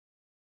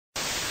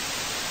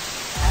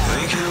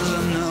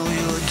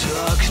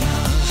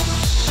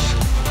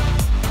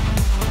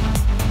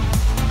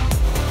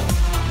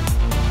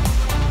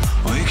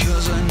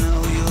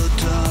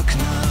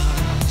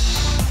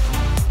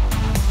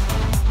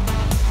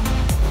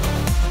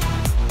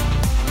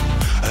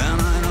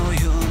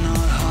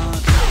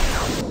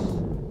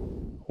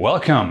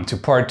Welcome to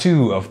part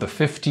 2 of the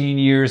 15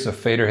 years of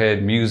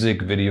Faderhead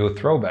music video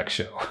throwback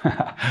show.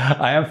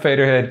 I am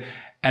Faderhead,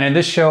 and in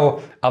this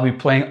show I'll be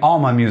playing all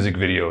my music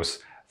videos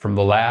from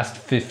the last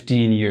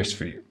 15 years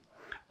for you.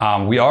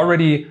 We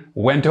already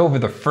went over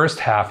the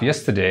first half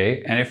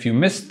yesterday, and if you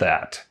missed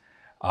that,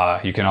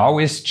 you can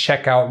always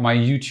check out my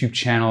YouTube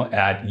channel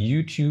at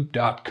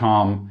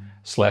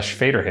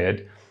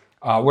youtube.com/Faderhead,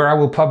 where I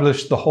will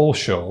publish the whole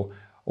show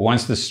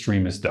once the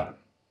stream is done.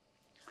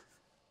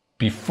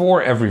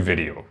 Before every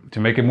video, to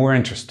make it more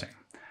interesting,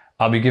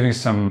 I'll be giving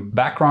some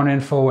background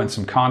info and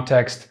some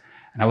context,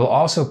 and I will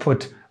also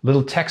put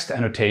little text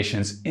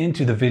annotations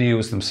into the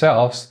videos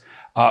themselves,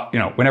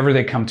 whenever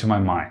they come to my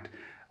mind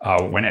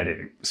when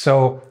editing.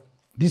 So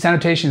these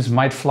annotations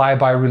might fly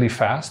by really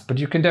fast, but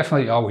you can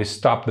definitely always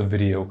stop the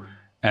video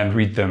and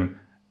read them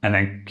and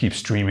then keep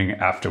streaming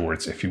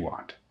afterwards if you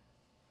want.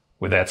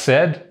 With that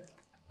said,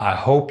 I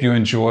hope you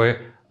enjoy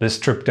this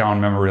trip down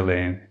memory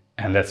lane,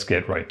 and let's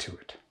get right to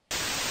it.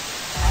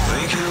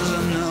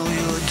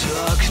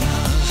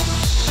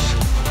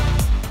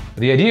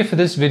 The idea for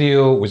this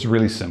video was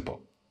really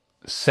simple.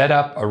 Set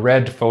up a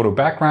red photo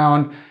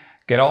background,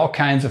 get all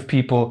kinds of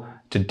people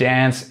to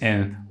dance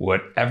in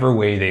whatever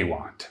way they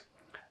want.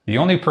 The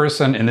only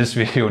person in this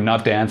video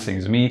not dancing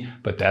is me,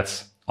 but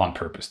that's on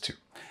purpose too.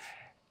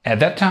 At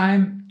that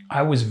time,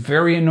 I was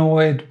very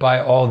annoyed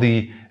by all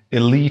the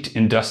elite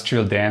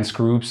industrial dance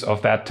groups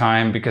of that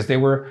time because they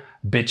were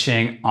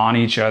bitching on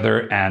each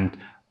other and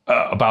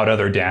about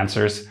other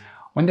dancers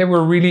when they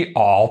were really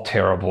all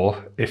terrible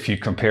if you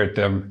compared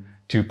them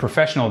to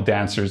professional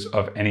dancers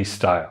of any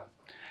style.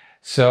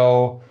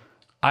 So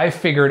I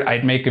figured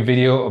I'd make a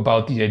video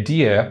about the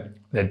idea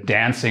that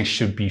dancing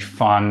should be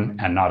fun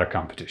and not a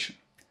competition.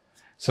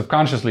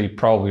 Subconsciously,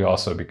 probably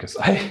also because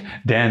I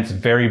dance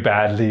very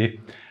badly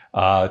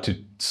to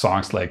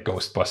songs like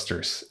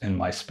Ghostbusters in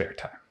my spare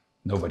time.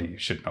 Nobody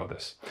should know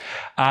this.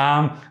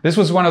 This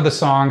was one of the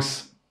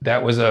songs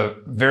that was a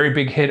very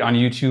big hit on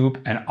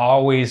YouTube and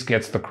always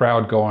gets the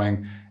crowd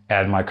going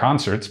at my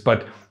concerts,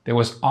 but there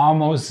was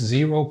almost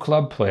zero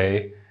club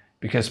play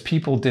because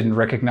people didn't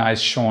recognize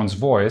Sean's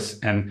voice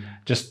and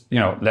just,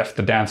 left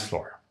the dance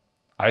floor.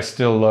 I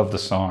still love the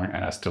song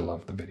and I still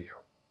love the video.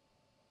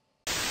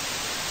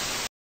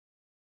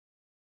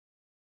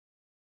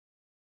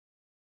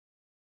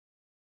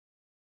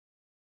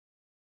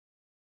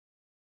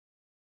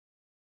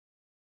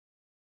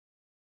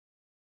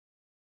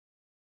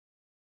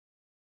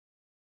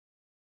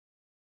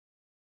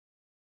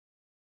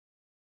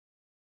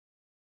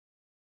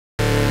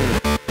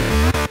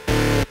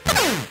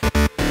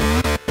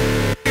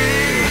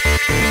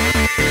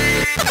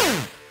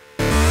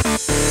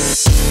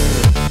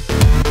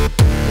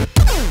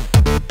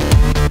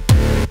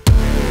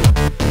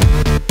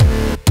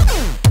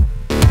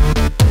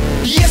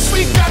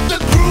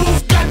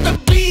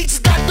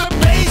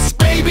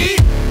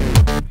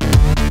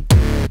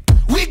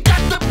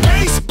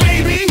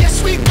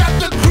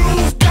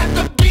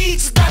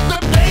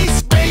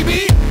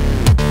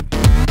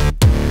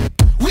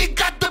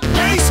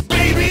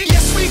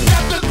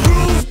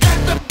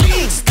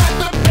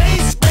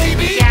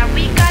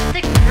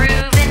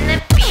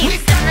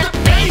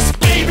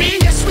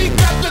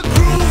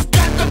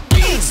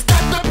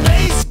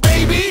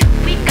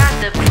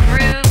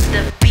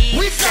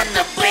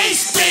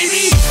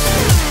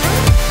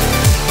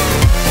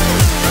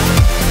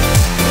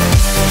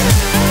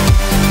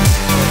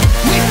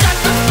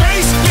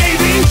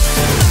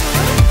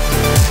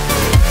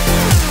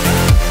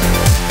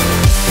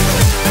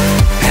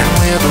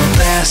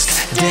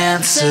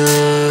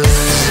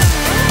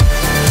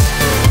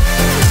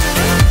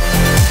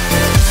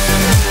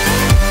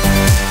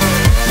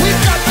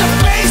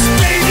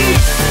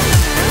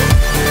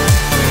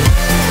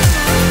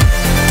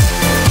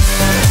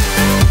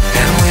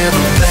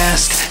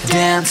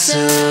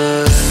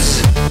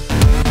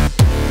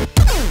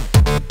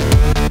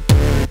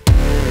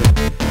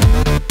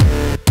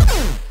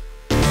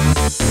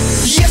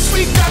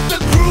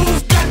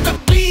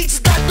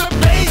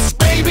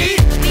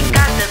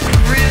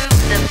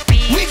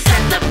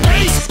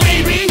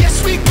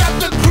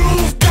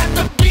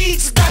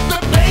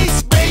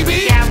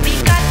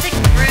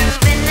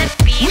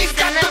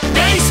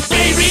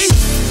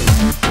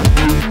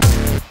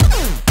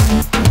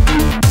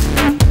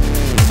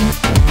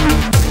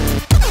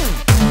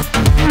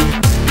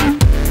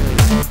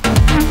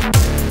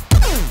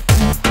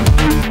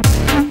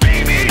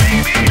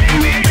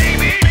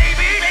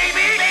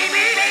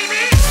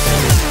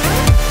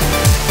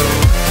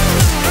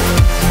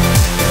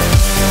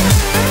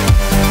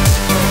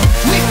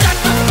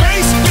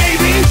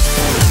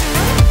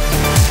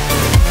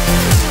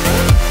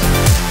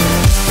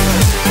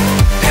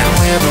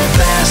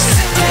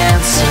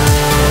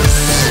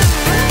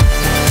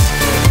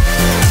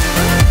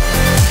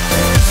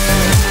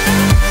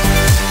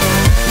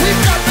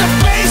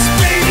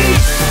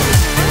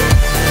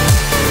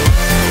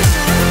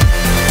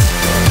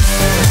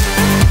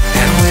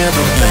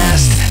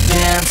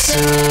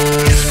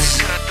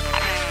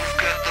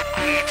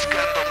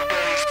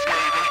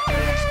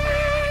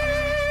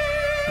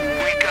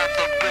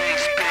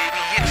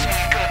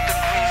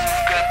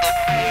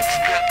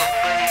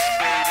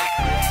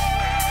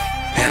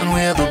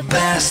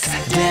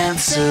 best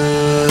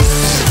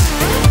dancers.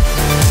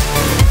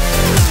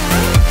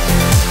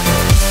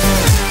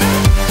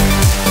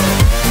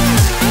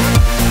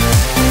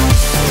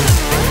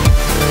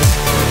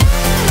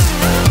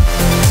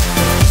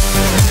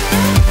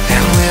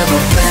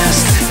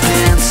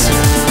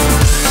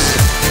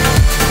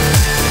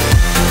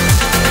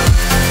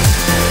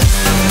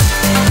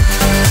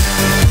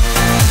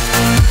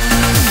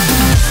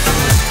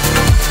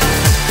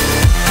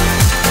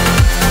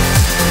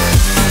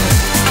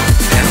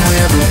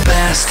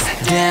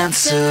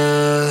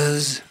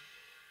 Dancers.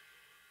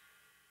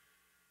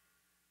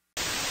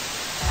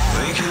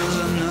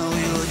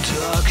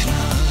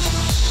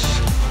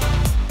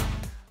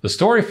 The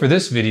story for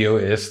this video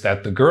is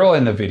that the girl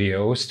in the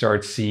video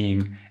starts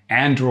seeing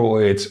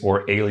androids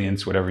or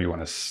aliens, whatever you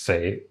want to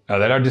say,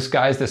 that are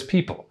disguised as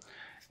people.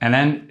 And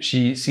then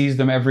she sees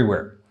them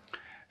everywhere.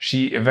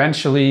 She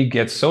eventually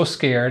gets so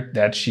scared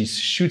that she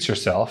shoots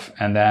herself,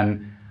 and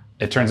then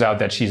it turns out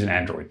that she's an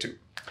android too.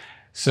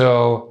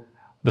 So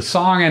the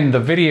song and the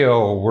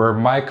video were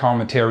my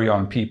commentary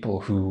on people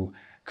who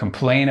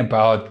complain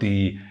about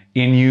the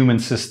inhuman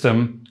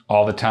system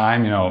all the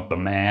time, you know, the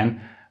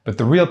man, but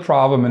the real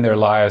problem in their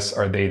lives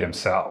are they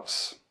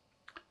themselves.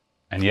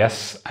 And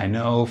yes, I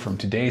know from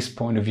today's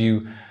point of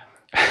view,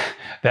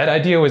 that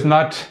idea was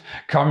not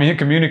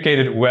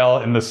communicated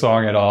well in the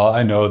song at all.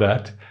 I know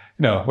that.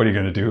 You know, what are you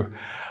going to do?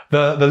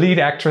 The lead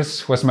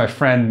actress was my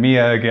friend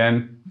Mia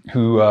again,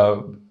 who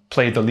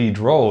played the lead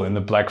role in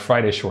the Black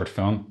Friday short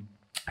film.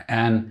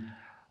 And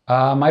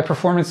my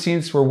performance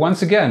scenes were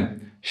once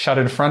again shot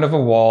in front of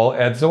a wall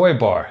at Zoe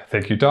Bar.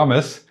 Thank you,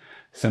 Thomas.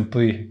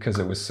 Simply because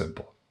it was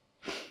simple.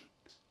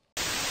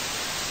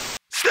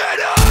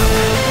 Stand up!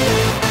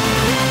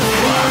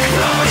 Fuck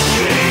the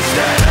machine,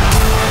 stand up!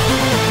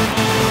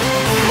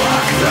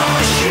 Fuck the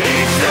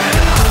machine, stand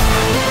up!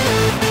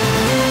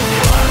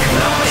 Fuck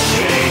the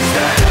machine,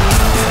 stand up!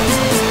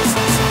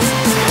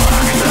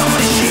 Fuck the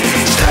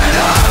machine, stand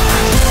up!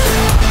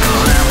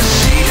 Let me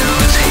see who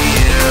is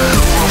here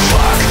who will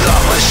fuck the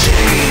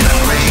machine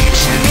and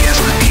reach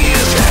against the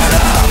gear, stand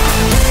up!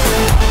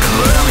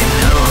 Let me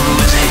know who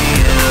is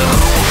here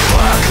who will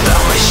fuck the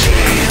machine.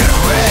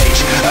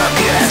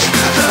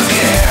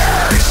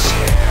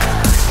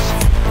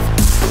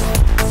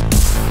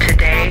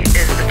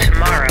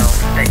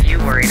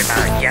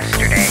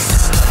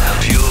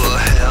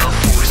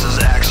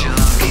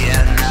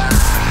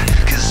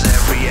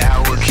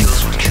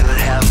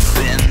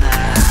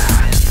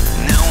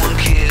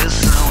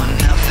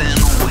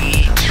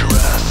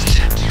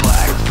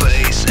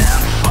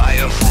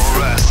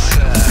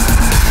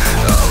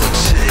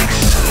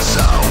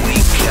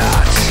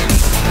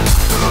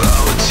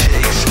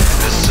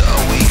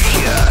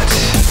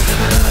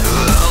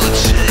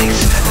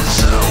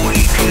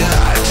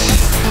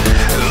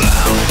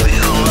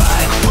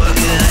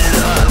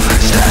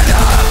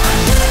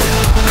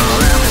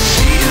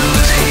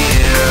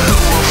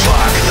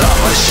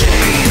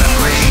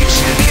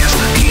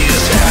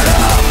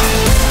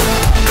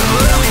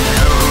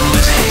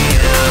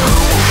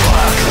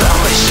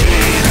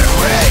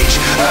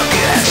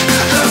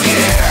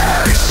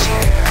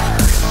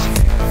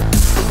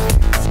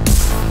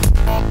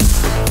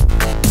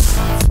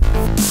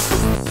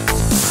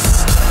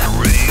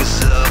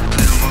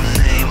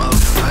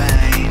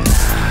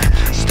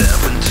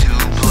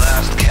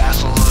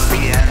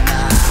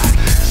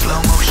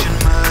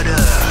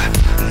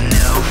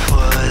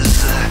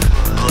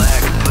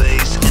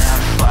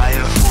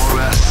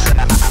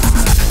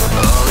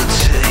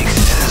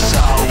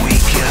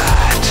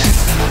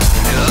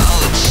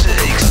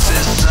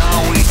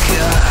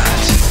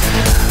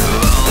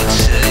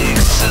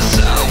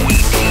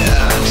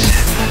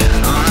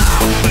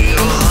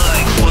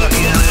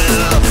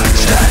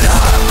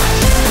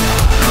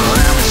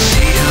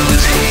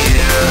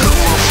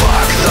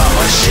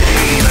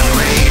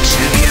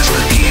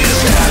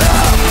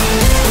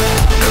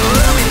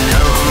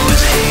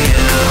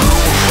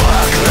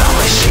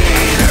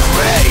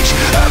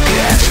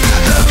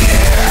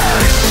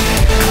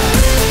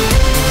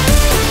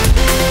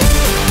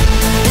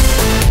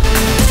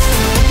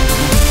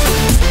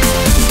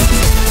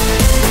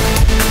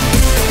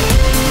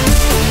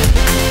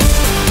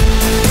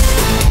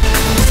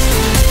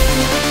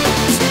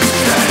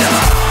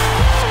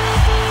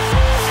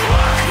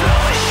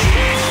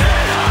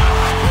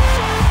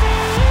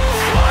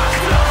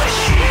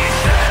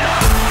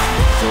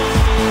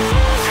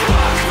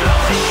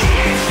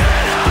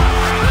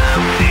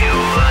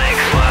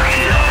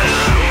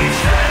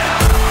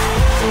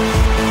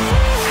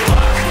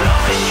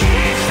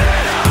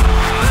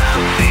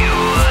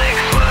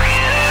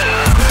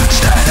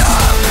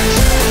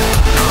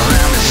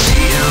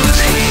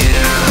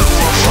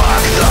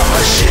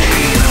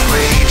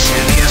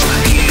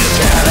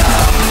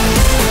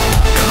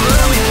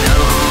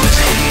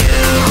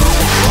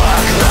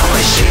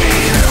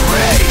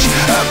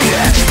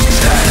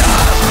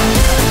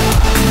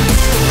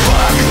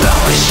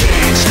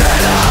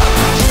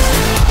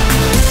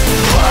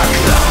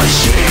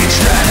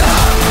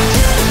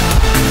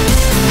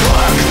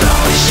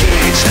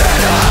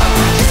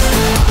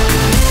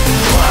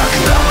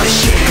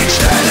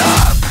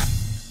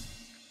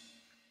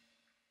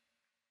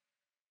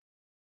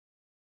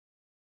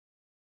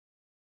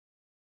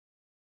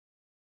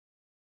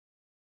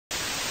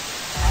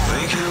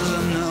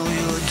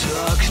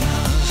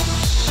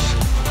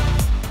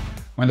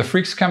 When the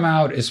Freaks Come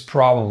Out is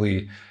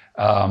probably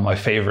my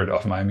favorite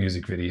of my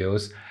music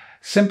videos,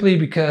 simply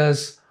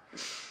because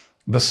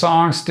the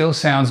song still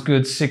sounds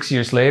good 6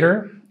 years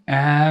later,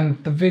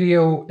 and the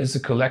video is a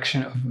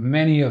collection of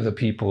many of the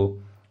people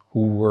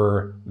who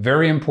were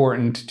very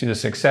important to the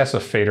success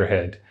of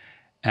Faderhead.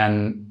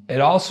 And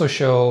it also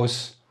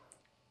shows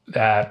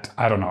that,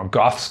 I don't know,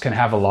 goths can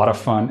have a lot of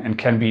fun and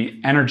can be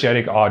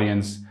energetic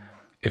audience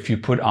if you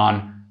put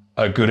on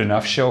a good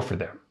enough show for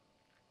them.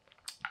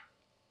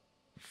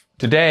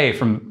 Today,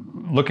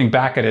 from looking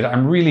back at it,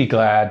 I'm really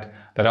glad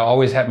that I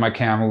always had my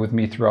camera with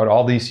me throughout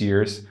all these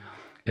years,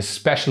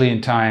 especially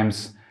in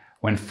times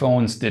when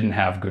phones didn't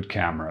have good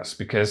cameras,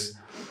 because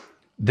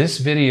this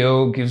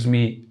video gives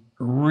me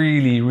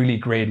really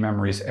great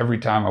memories every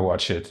time I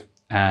watch it,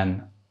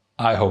 and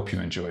I hope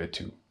you enjoy it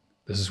too.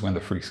 This is When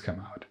the Freaks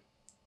Come Out.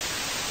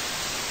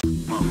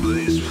 My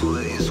bass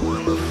plays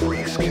when the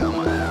freaks come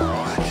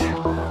out.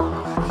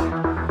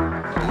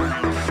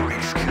 When the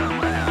freaks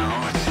come out.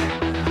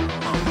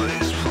 My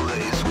bass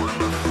plays when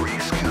the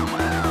freaks come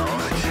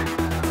out.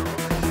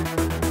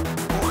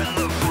 When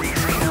the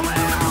freaks come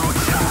out.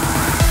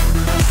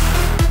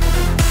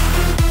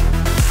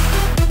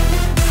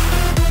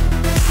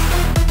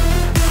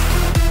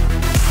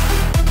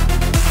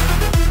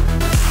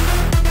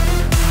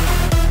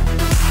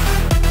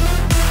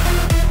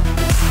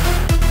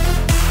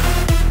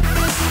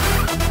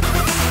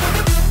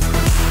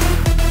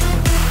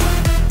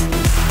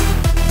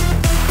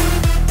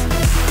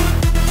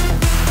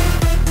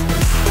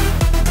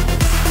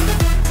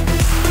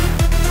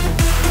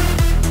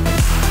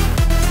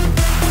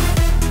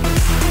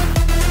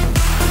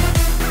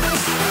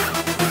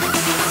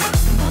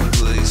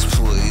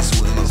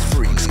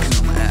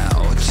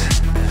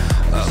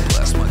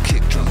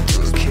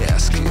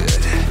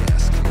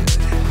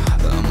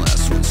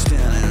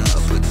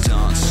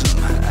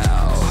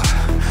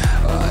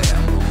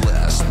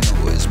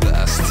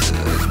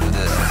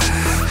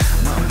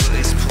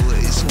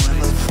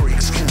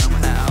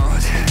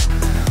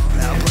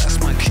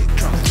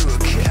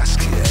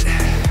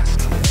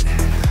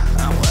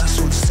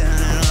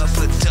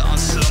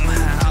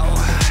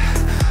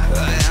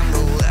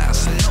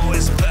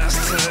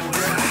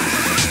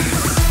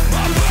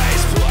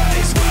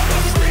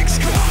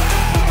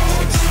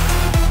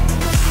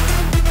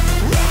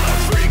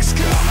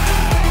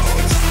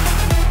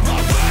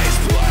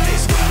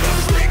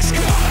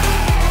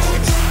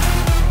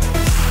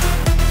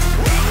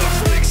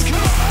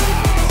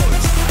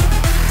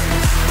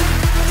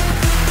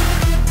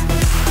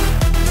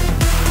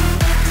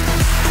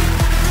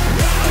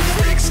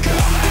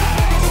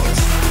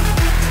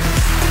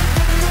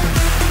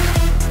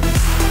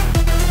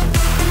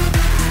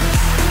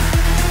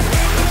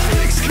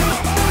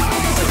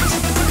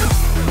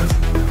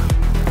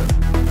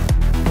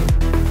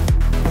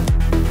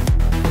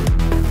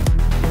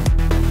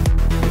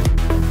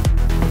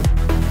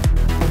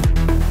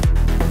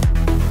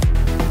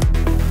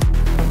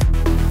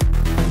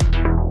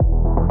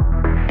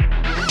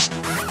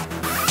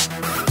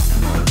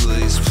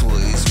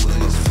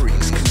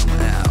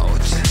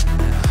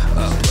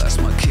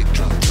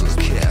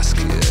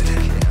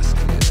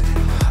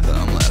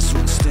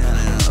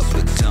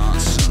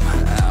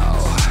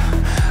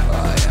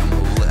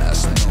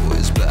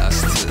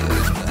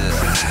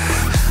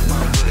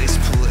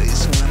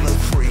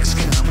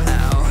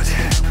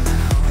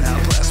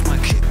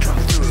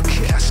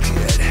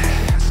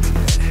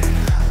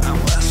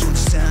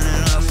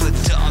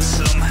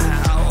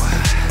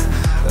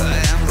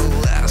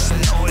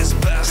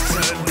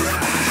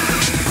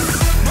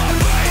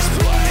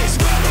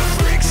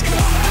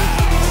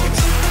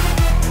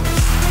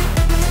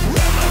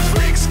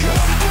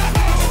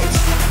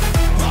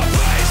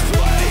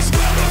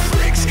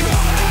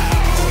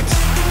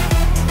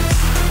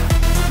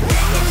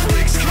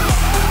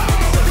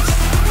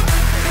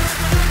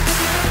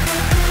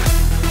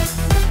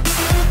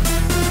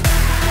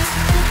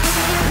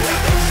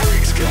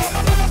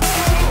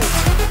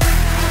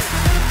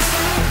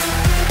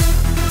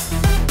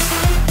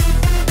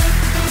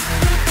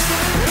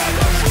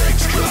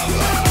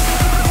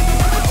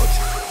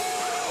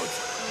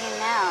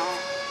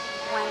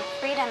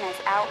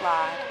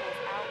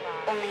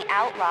 Only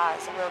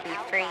outlaws will be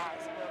free.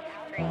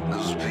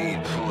 The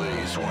speed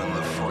plays when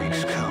the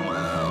freaks come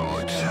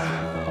out.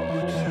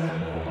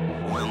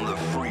 When the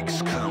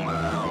freaks come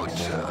out.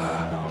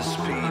 The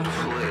speed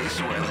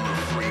plays when the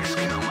freaks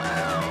come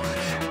out.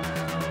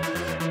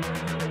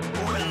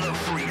 When the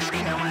freaks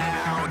come out.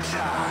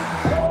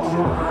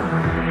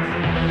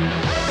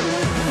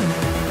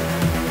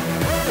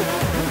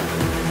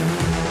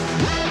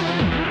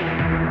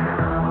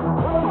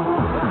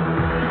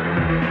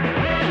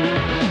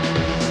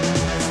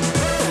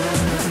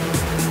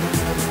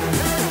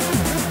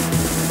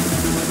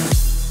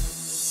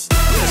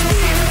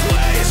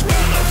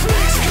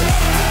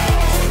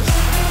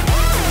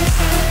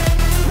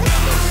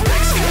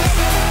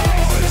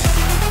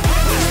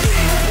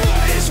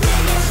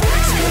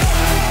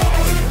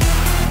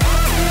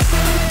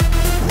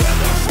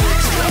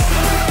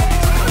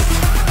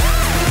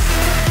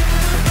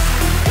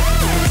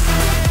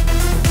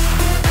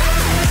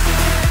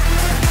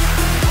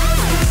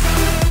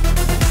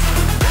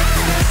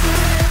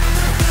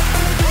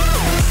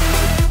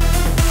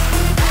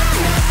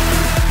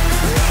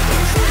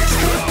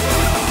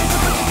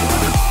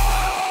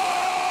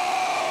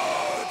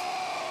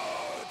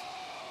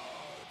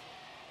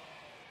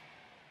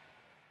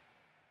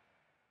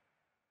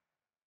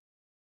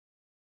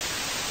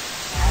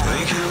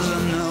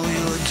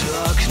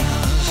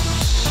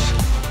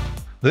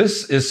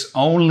 This is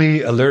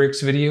only a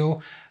lyrics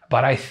video,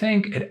 but I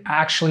think it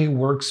actually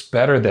works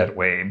better that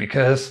way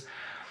because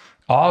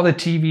all the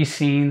TV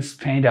scenes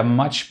paint a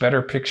much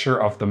better picture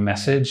of the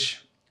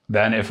message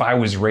than if I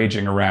was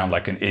raging around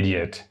like an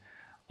idiot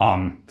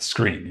on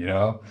screen, you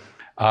know?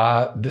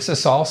 This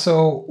is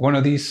also one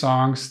of these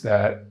songs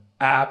that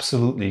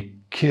absolutely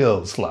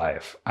kills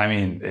live. I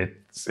mean,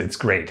 it's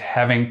great.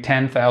 Having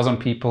 10,000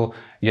 people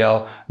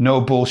yell "no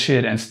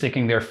bullshit" and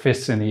sticking their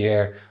fists in the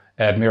air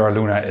at Mira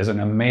Luna is an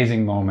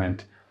amazing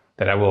moment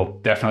that I will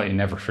definitely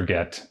never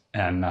forget.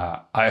 And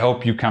I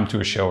hope you come to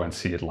a show and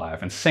see it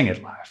live and sing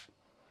it live.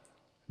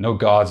 No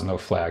gods, no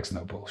flags,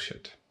 no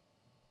bullshit.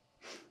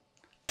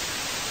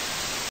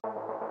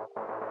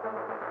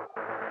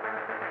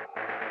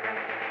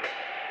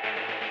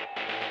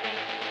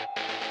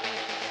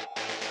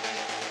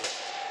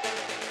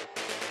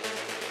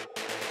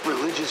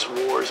 Religious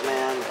wars,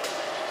 man,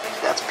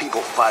 that's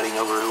people fighting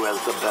over who has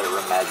the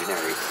better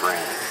imaginary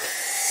friend.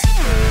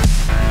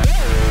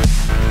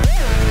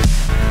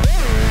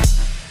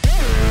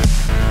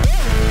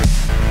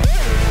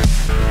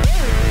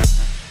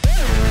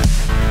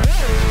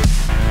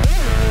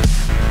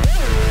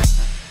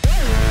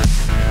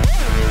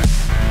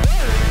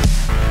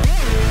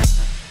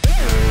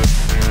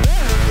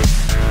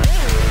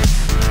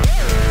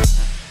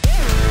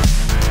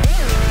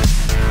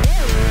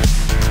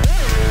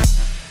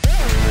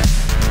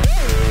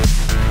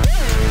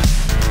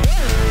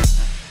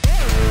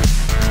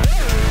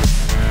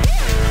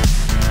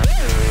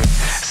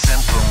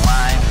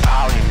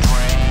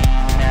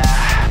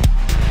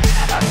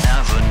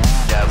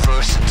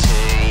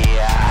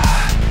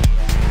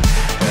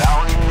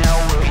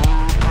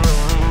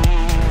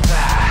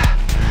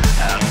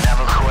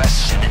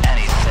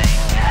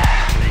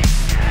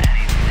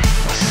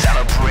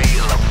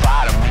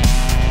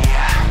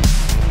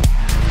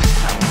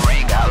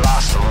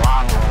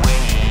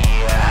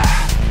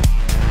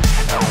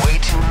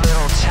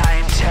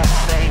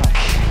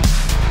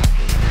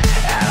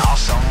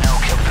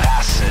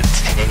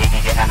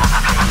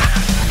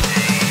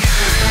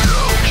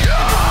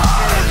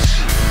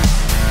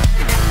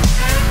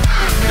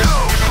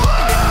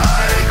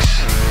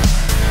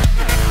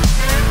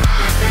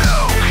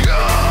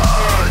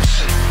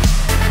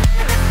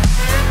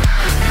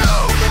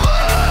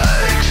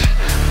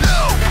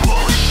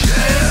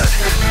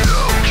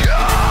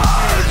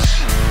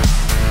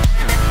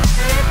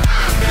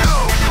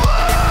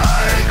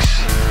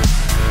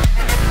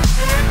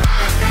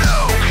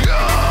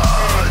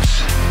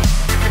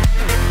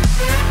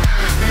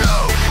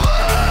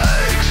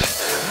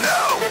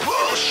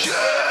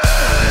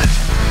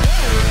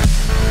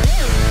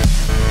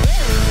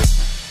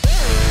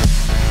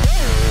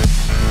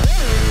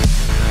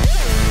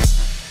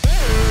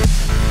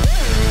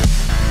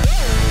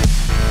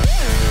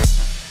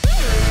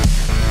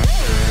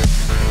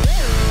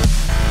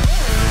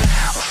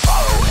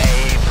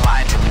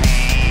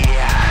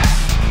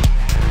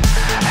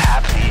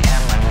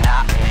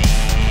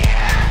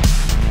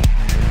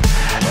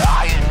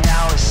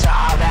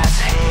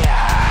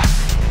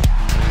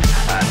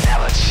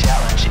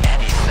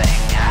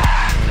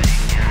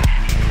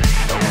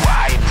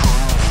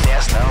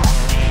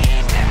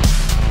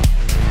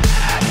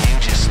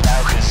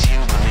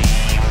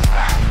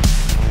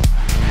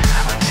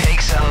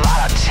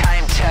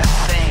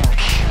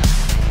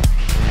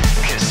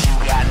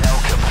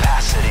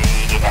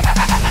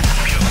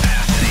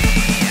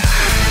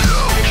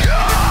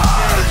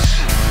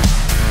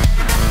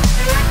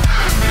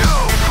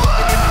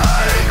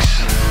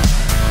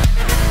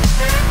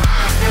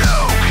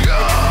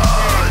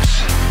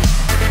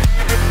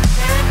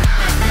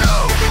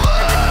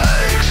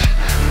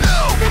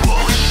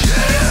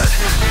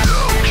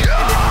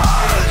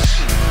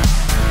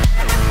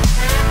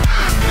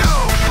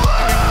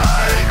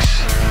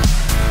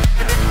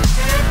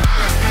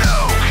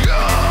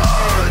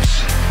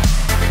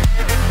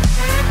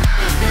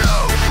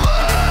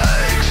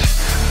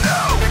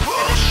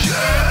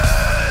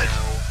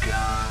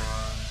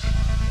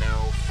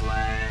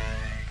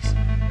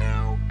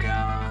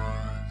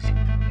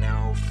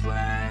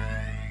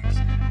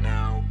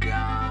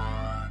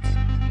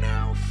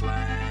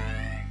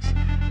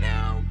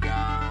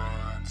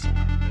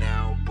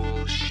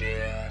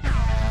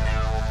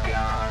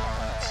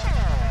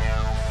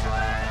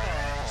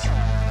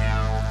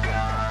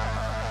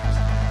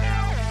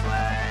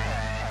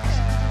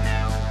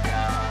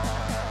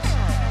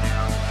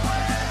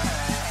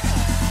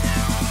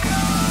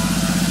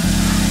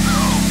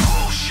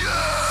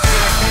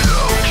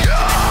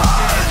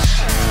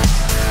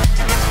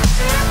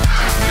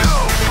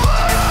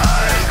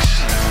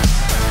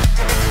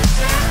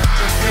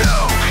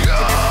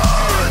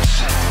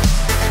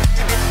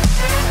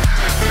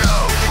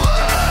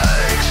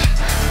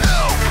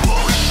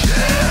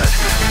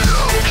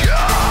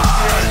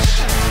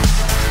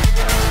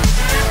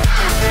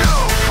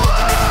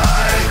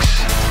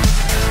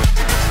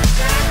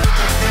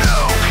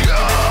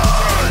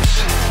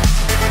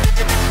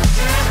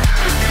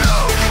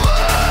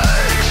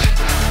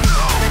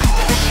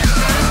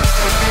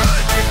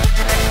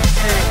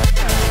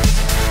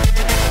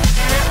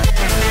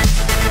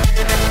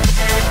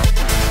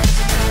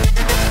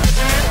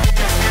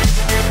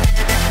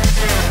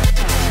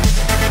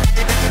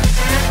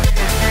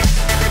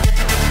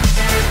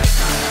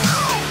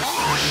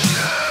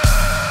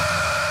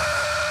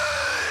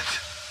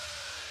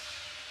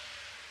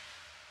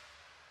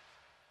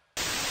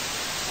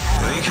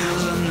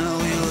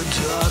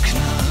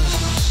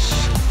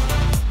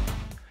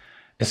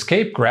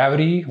 Escape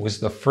Gravity was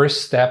the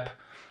first step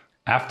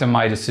after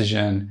my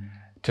decision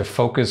to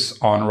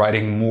focus on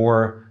writing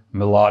more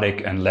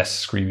melodic and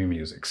less screamy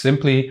music,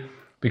 simply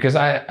because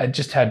I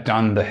just had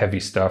done the heavy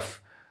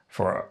stuff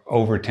for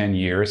over 10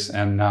 years,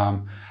 and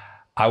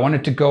I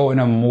wanted to go in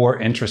a more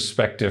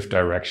introspective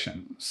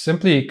direction,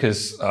 simply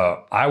because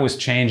I was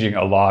changing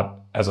a lot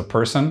as a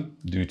person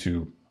due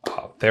to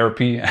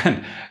therapy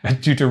and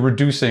due to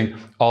reducing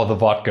all the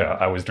vodka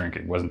I was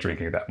drinking. Wasn't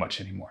drinking that much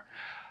anymore.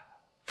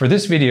 For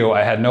this video,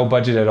 I had no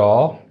budget at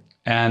all,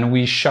 and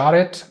we shot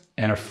it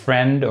in a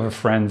friend of a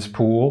friend's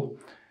pool,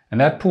 and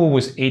that pool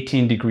was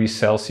 18 degrees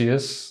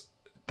Celsius.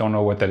 Don't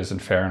know what that is in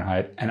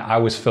Fahrenheit, and I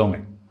was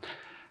filming.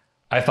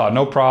 I thought,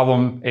 no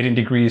problem, 18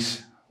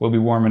 degrees will be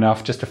warm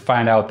enough, just to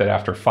find out that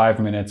after 5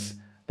 minutes,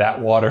 that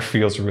water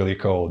feels really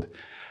cold.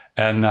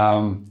 And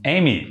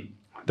Amy,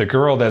 the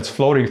girl that's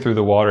floating through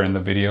the water in the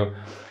video,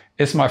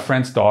 is my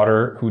friend's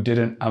daughter, who did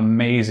an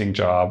amazing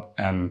job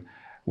and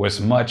was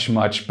much,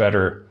 much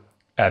better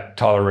at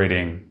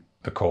tolerating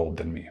the cold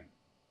than me.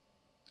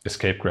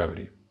 Escape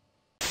Gravity.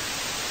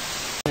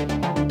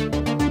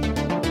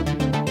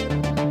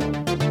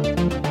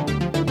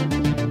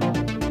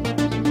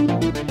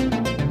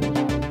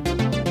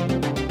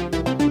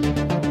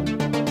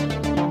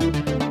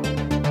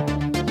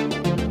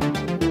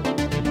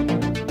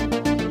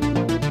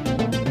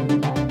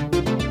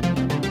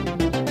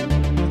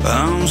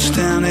 I'm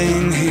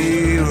standing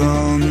here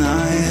all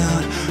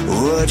night,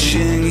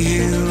 watching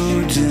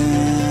you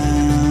dance,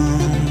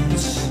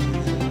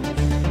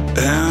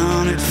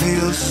 and it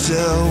feels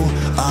so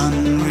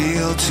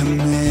unreal to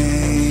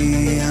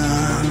me.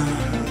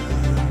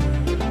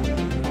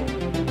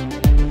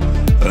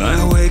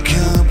 I wake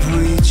up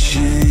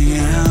reaching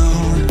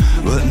out,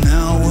 but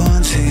no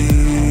one's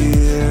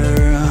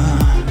here.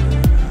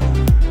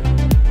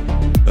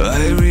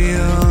 I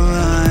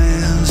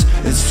realize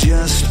it's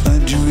just a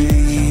dream.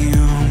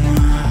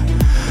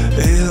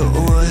 It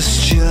was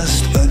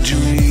just a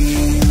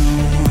dream.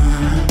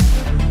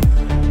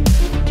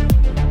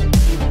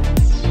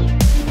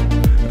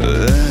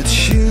 That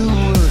you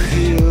were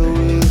here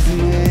with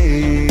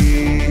me.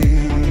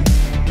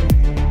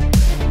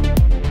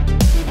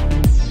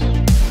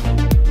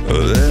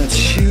 That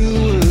you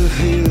were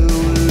here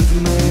with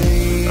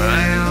me. I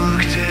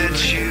looked at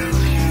you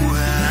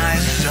and I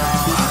saw.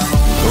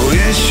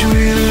 Wish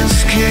we'd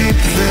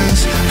escape this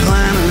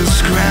planet's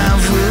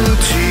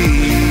gravity.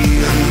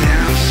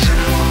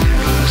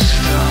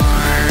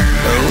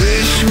 I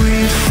wish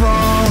we'd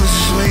fall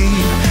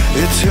asleep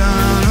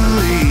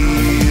eternally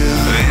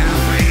in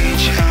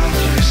each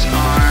other's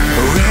arms.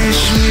 I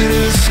wish we'd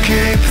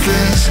escape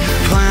this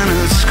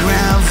planet's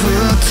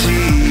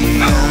gravity.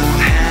 Hold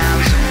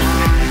hands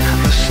among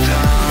the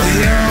stars.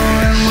 You're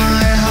in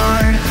my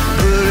heart,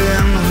 but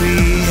in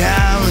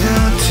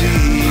reality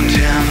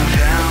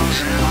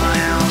 10,000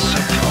 miles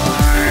apart.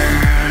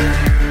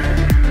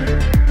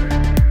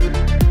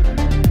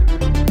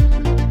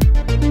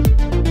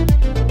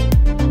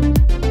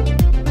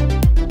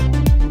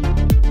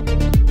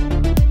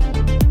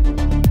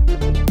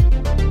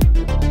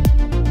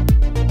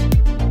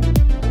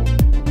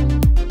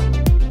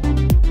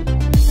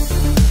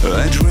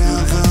 I'd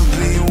rather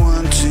be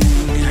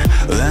wanting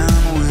than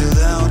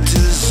without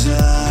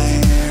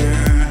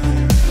desire.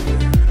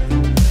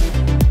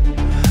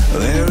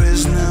 There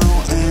is no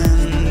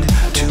end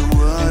to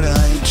what I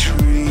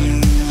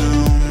dream.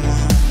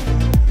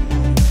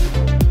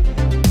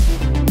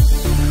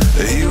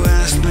 You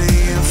asked me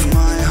if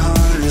my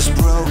heart is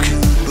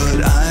broken,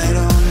 but I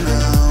don't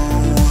know.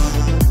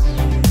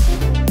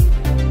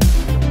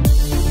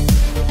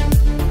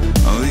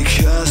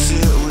 Because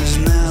it was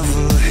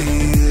never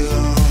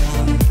here.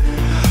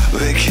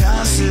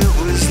 Because it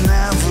was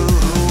never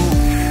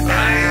who I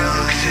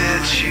looked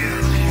at you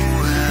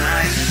and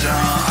I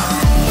saw.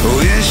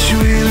 Wish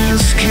we'd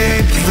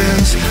escape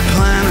this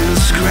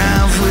planet's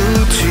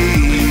gravity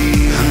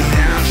and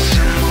dance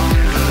among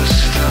the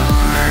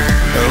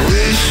stars. I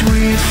wish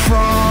we'd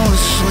fall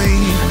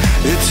asleep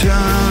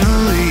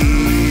eternally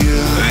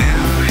in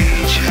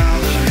each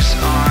other's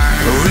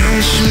arms. I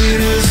wish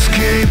we'd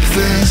escape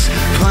this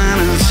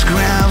planet's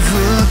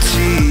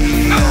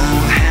gravity.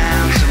 Hold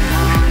hands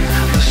among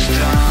the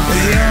stars.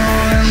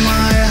 You're in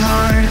my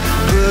heart,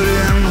 but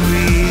in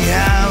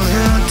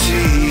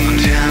reality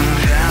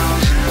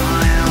 10,000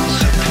 miles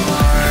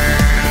apart.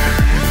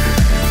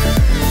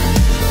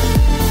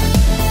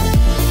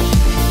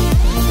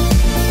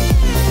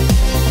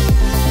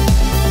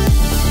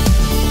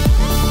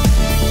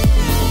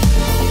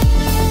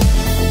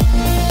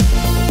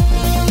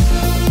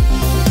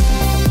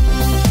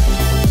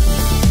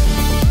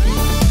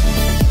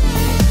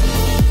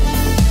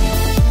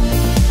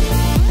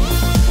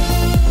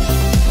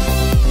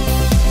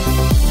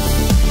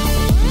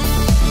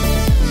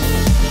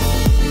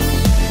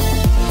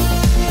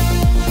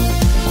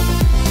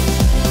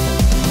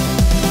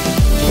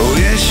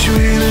 Wish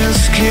we'd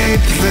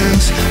escape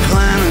this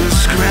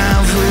planet's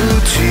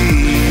gravity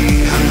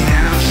and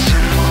dance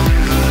among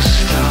the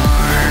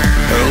stars.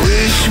 I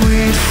wish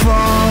we'd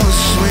fall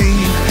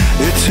asleep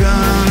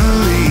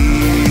eternally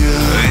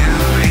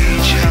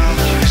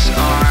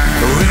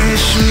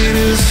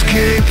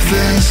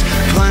this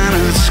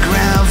planet's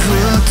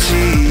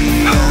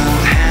gravity.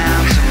 Hold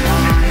hands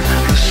among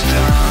the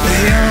stars.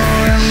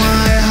 You're in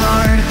my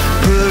heart,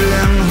 but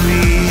in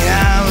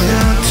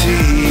reality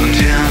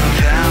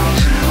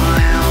 10,000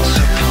 miles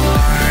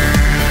apart.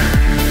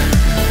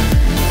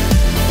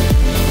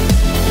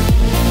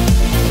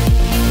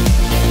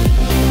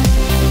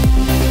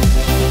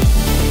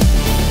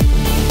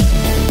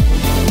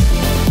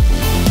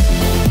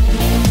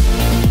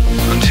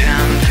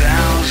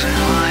 10,000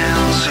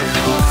 miles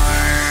apart.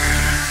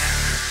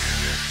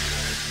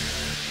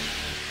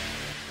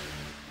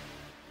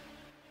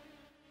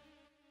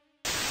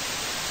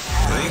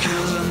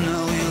 Because I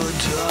know your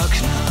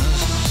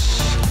darkness.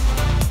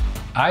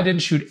 I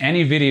didn't shoot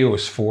any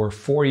videos for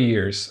 4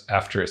 years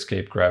after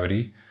Escape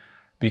Gravity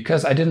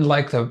because I didn't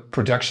like the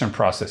production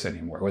process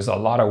anymore. It was a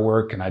lot of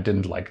work and I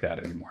didn't like that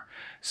anymore.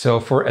 So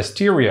for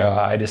Asteria,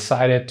 I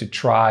decided to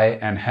try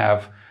and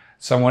have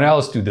someone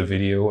else do the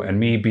video and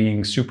me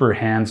being super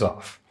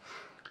hands-off.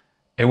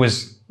 It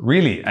was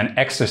really an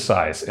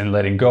exercise in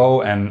letting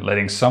go and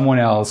letting someone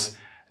else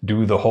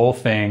do the whole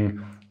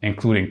thing,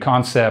 including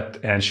concept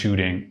and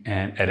shooting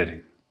and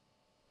editing.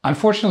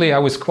 Unfortunately, I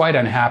was quite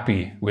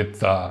unhappy with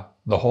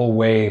the whole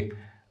way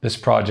this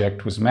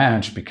project was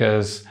managed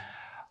because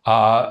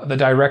the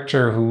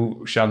director,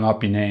 who shall not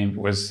be named,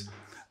 was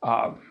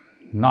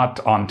not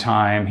on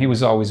time. He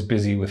was always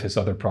busy with his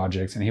other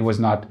projects and he was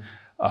not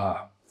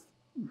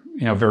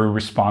very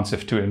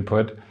responsive to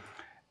input.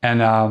 And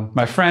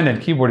my friend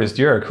and keyboardist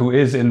Jörg, who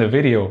is in the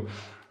video,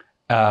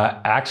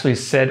 actually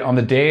said on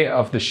the day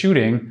of the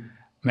shooting,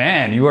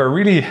 "Man, you are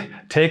really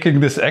taking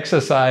this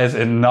exercise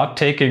and not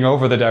taking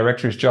over the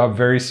director's job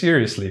very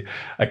seriously.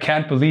 I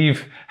can't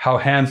believe how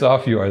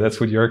hands-off you are." That's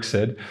what Jörg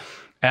said.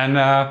 And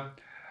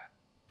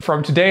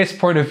from today's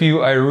point of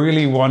view, I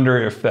really wonder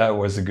if that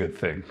was a good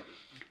thing.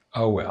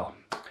 Oh well.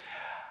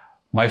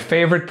 My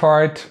favorite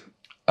part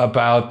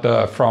about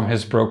the From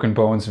His Broken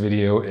Bones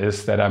video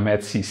is that I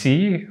met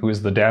CC, who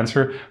is the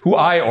dancer, who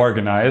I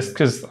organized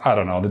because, I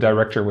don't know, the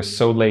director was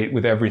so late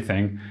with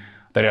everything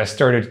that I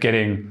started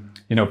getting,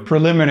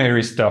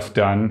 preliminary stuff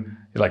done,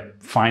 like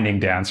finding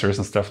dancers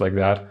and stuff like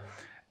that.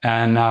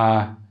 And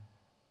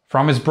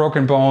From His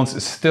Broken Bones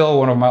is still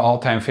one of my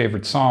all-time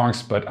favorite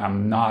songs, but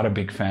I'm not a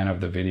big fan of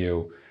the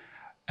video.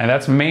 And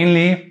that's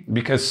mainly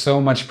because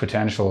so much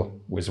potential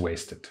was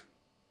wasted.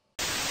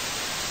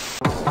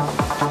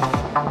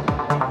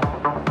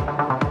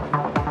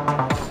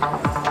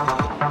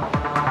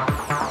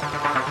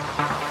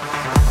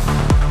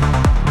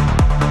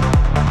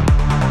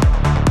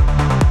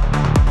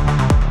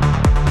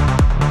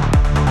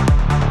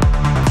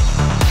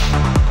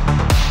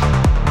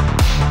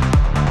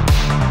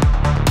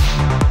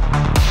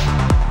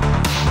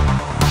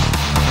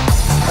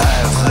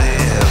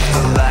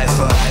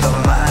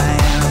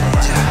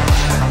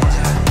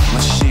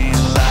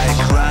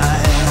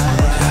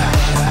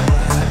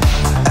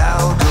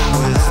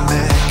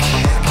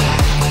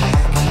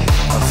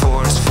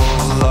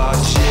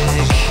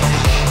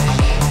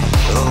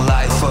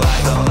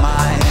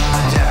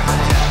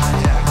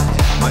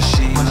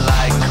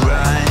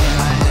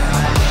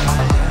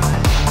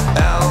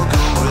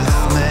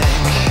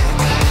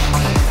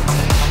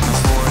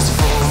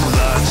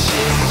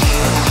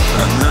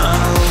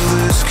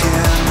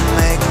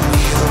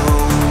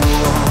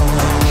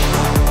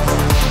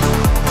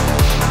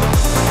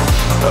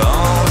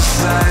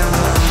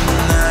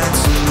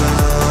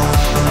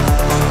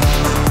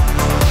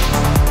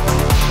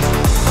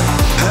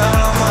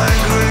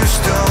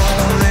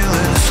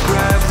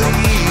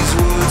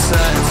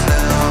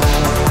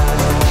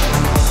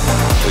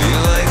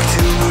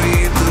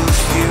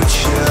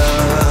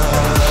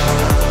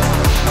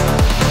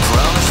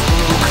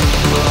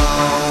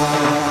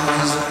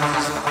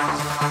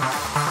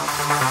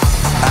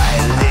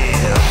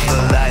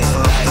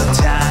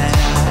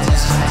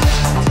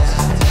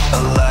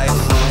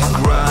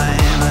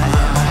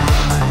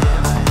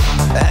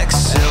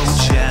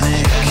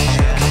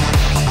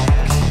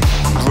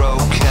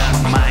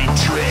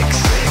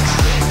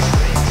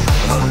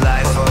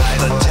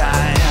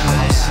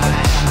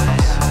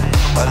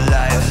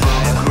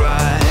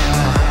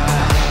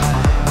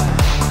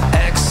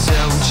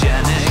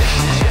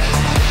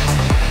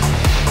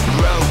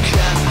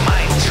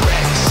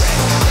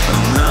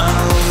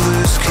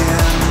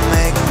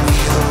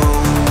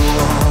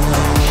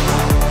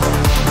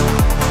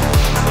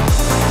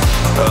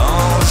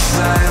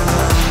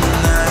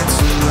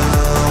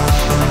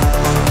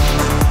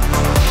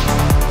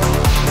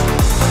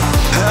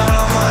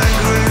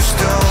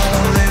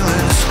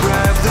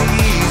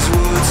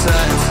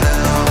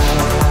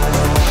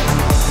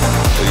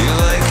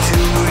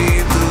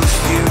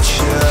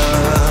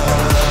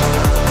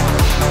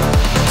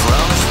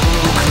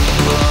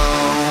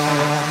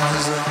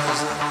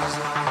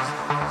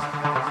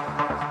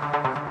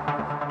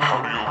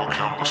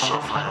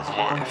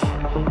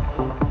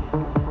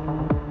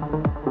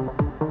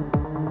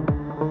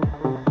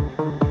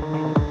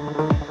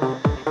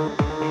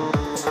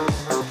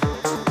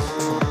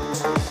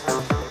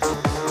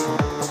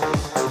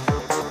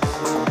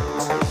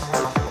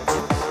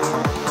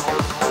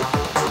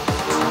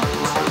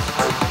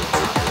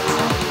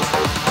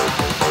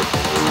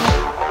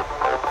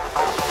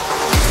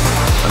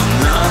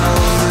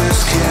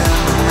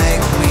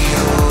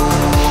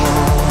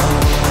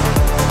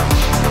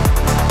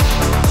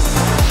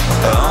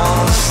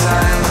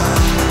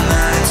 silent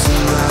nights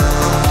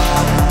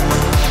alone.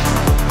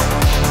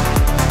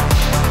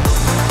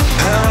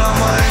 Hell on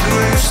my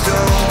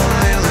gravestone,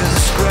 nearly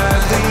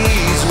describe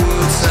these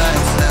words I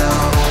know.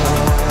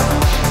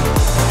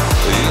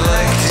 You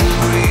like to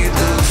read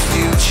the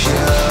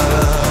future,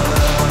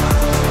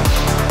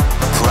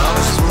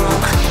 promise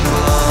broken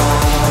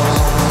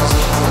bones,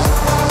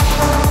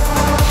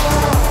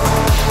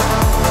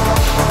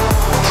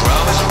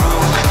 promise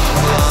broken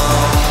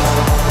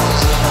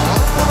bones,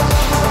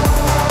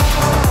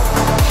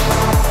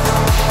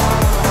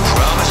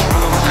 promise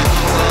broken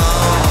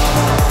bones.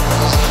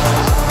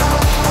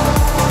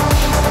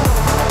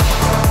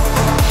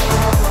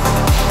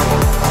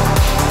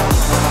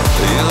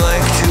 You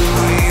like to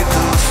read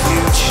the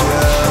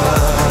future,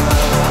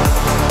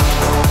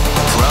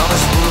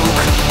 promise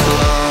broken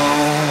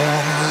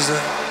bones.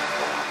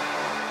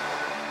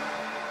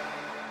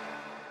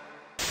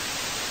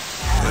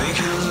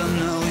 Because I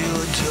know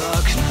your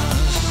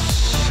darkness.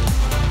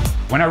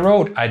 When I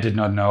wrote I Did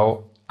Not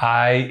Know,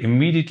 I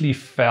immediately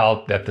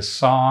felt that the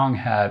song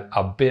had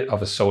a bit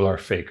of a Solar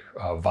Fake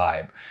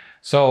vibe.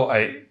 So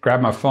I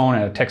grabbed my phone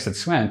and I texted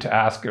Sven to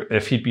ask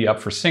if he'd be up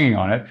for singing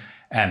on it.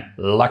 And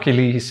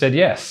luckily he said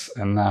yes.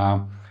 And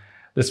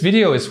this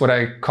video is what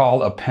I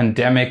call a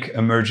pandemic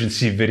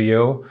emergency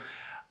video,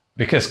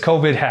 because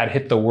COVID had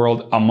hit the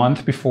world a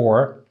month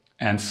before,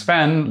 and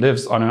Sven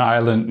lives on an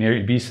island near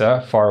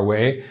Ibiza, far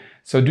away.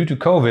 So due to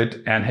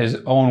COVID and his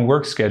own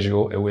work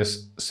schedule, it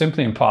was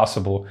simply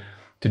impossible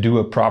to do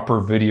a proper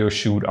video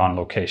shoot on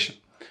location.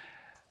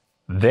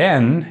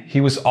 Then he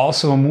was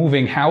also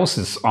moving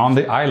houses on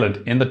the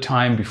island in the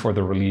time before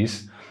the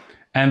release.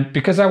 And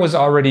because I was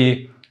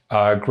already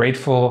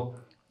grateful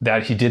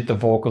that he did the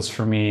vocals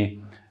for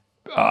me,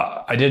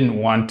 I didn't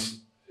want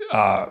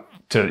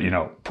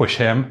to, push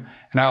him.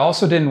 And I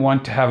also didn't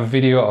want to have a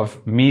video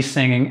of me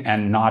singing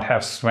and not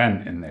have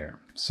Sven in there.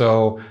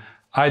 So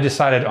I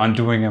decided on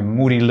doing a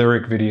moody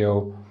lyric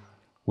video,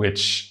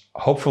 which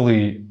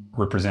hopefully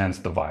represents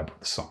the vibe of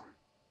the song.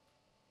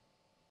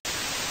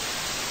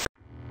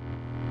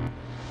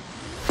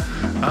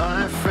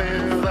 I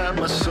feel that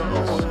my soul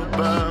will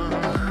burn,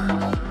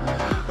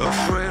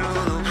 afraid of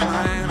the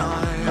pain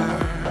I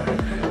heard.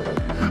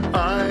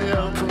 I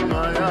open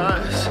my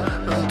eyes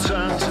and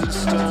turn to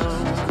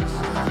stone.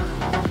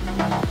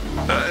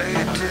 I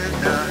did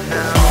not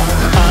know.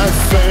 I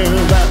feel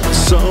that my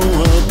soul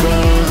will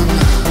burn,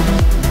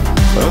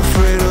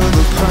 afraid of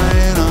the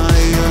pain I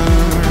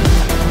heard.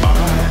 I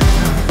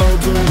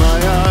open my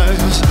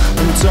eyes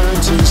and turn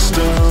to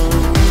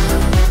stone.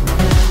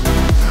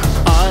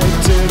 I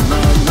did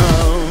not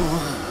know.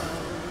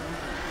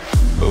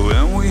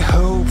 When we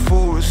hope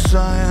for a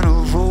sign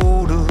of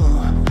order,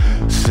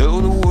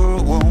 so the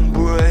world won't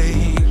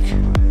break,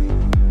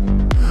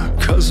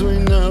 'cause we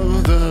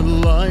know that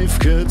life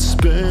could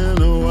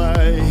spin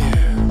away,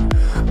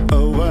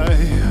 away.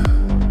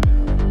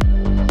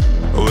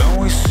 When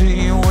we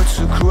see what's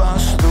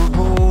across the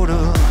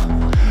border,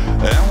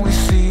 and we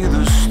see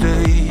the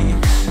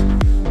stakes,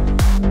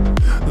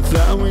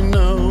 that we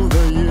know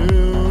the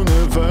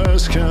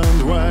universe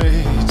can't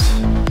wait.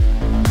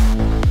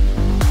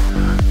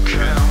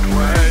 Can't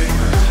wait.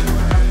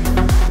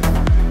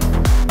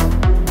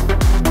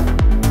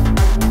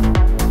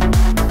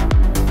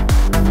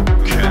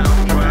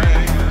 Can't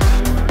wait.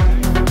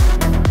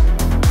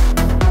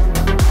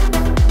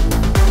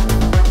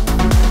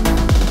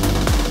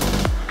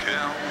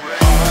 Can't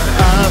wait.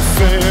 I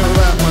feel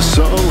that my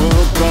soul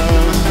will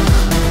burn,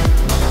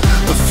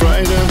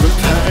 afraid of the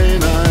pain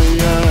I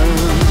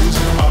yearned.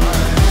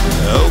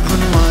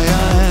 Open my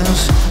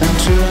eyes and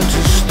turn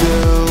to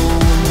stone.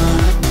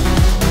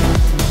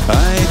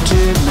 I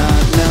did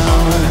not know.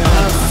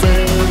 I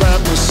feel that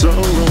my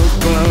soul will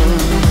burn,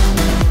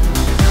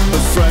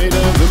 afraid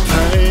of the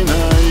pain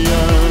I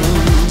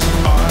yearned.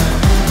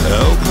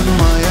 Open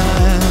my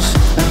eyes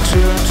and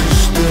turn to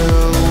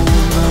stone.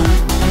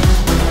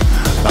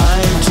 I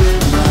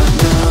did not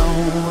know.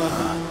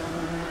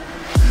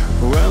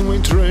 When we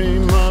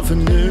dream of a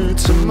new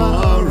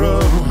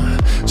tomorrow,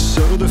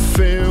 so the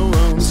fear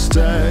won't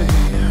stay,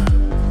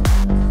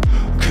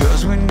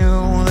 'cause we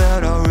knew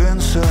that our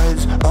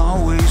insides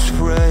always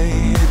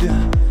frayed.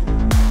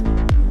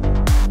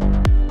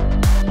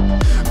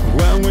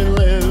 When we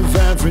live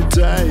every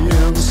day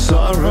in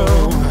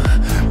sorrow,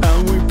 and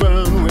we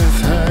burn with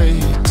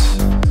hate,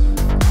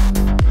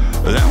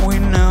 then we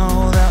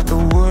know that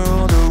the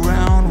world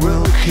around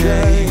will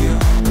cave.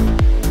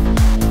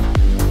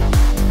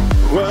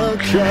 Will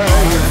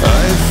cave.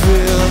 I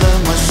feel that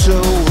my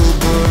soul will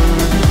burn,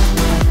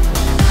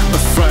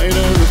 afraid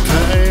of the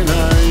pain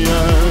I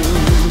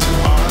yearned.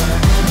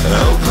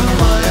 Open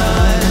my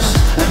eyes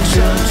and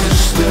turn to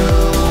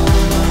stone.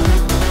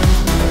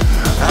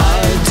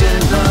 I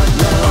did not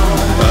know.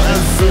 I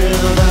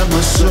feel that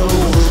my soul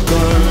will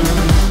burn,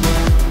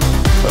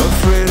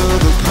 afraid of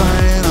the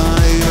pain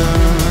I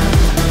yearned.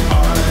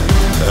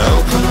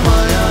 Open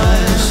my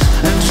eyes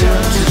and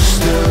turn to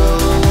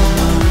stone.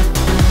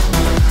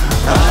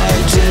 I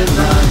did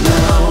not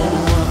know.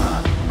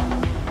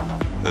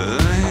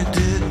 I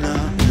did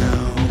not know.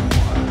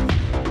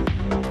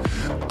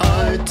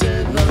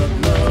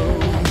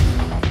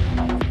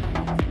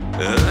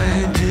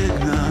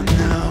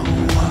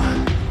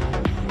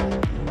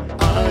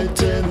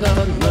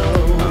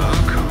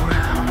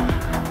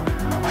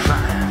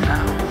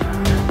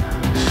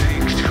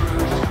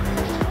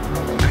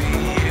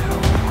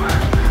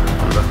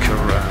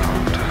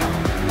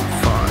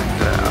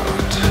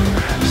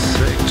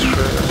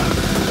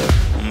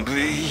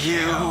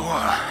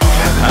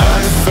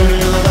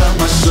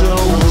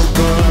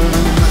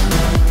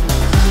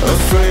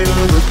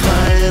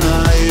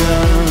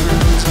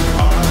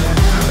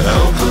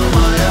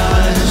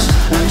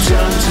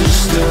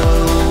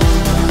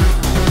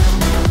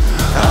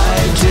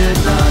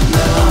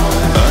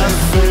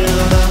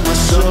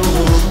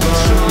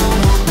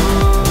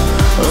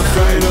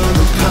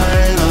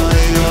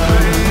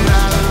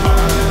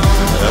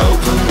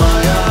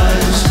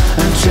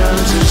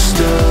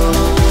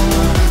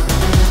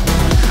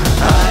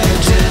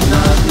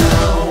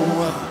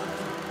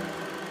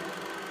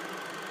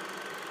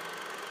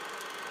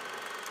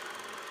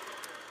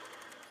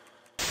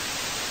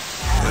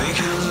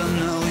 because I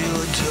know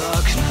your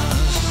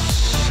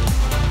darkness.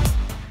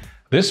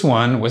 This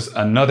one was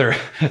another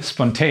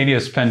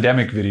spontaneous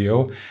pandemic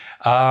video.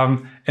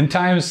 In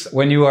times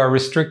when you are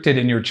restricted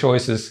in your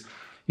choices,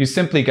 you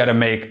simply got to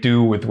make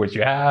do with what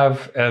you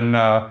have and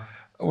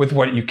with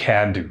what you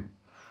can do.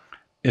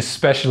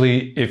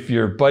 Especially if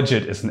your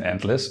budget isn't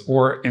endless,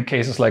 or in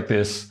cases like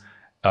this,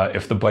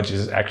 if the budget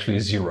is actually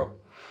zero.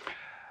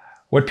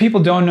 What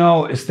people don't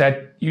know is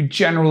that you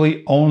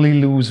generally only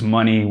lose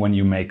money when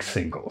you make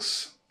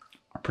singles.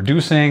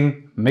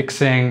 Producing,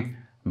 mixing,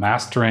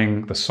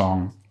 mastering the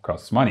song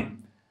costs money.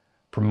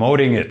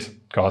 Promoting it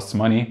costs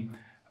money.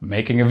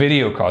 Making a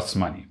video costs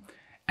money.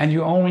 And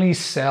you only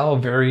sell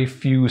very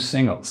few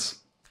singles.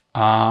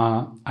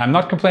 I'm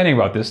not complaining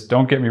about this,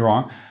 don't get me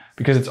wrong,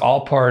 because it's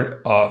all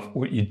part of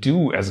what you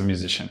do as a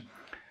musician.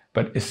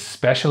 But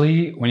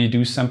especially when you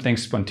do something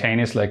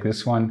spontaneous like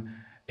this one,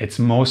 it's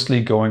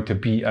mostly going to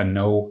be a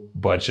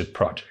no-budget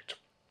project.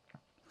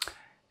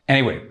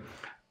 Anyway,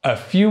 a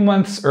few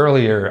months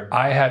earlier,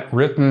 I had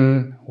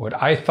written what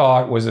I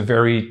thought was a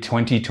very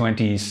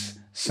 2020s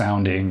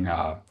sounding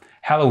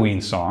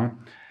Halloween song.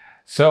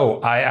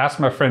 So I asked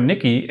my friend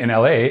Nikki in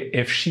LA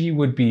if she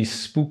would be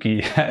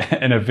spooky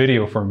in a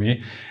video for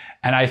me.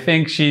 And I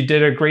think she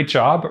did a great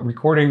job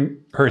recording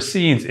her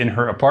scenes in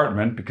her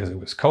apartment, because it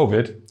was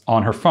COVID,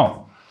 on her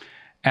phone.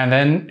 And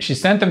then she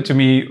sent them to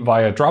me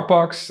via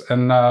Dropbox,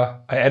 and I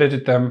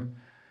edited them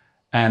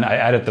and I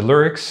added the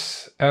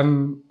lyrics,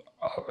 and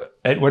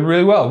it went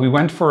really well. We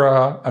went for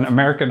an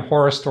American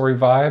Horror Story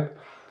vibe,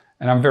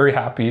 and I'm very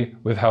happy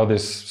with how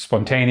this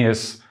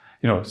spontaneous,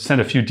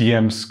 send a few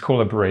DMs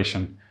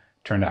collaboration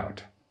turned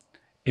out.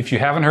 If you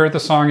haven't heard the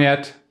song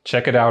yet,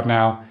 check it out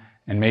now,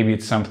 and maybe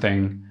it's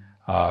something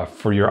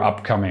for your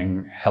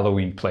upcoming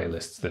Halloween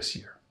playlists this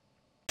year.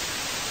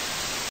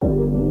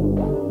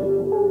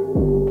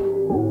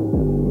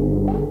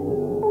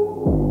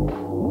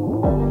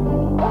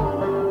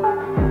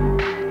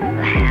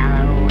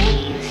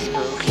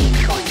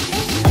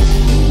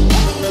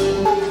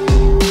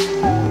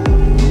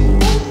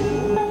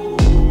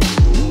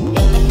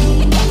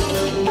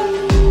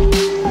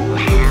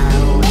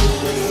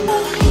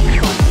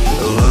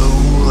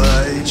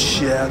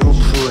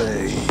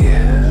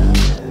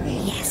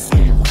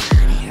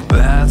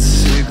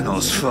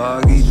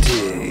 Foggy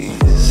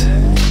days,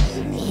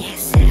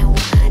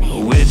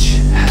 witch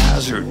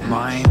hazard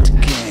mind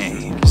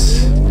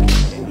games.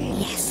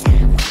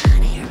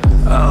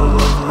 I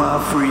love my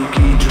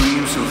freaky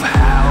dreams of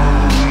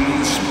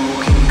Halloween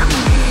spooky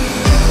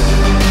queens.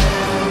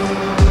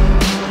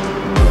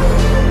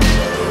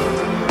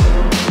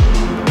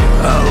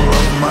 I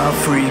love my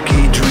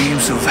freaky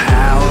dreams of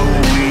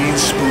Halloween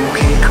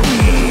spooky queens.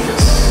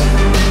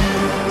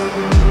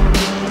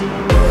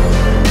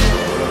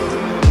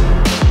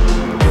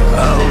 I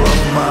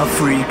love my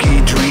freaky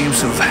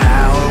dreams of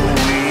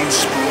Halloween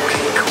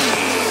spooky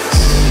queens.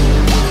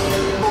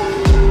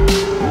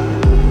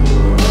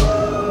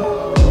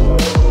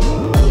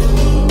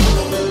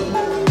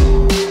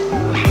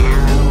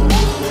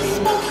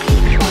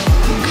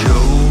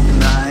 Cold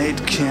night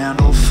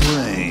candle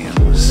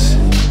flames,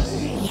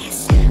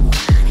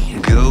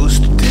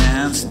 ghost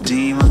dance,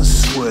 demon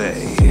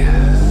sway,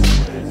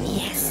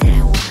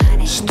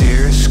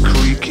 stairs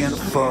creaking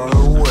far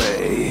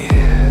away.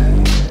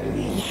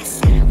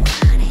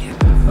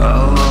 I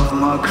love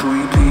my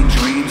creepy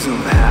dreams of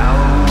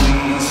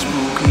Halloween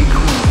spooky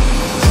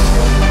queens.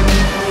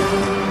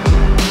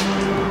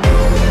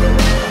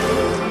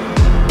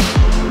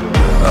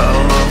 I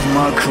love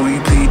my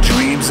creepy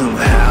dreams of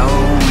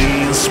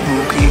Halloween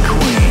spooky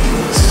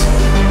queens.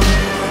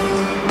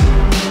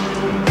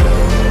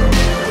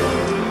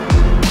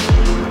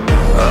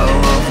 I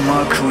love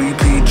my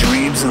creepy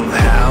dreams of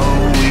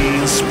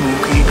Halloween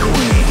spooky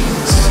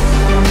queens.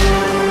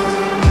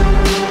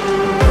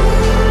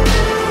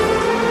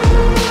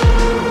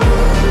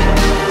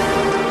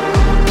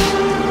 I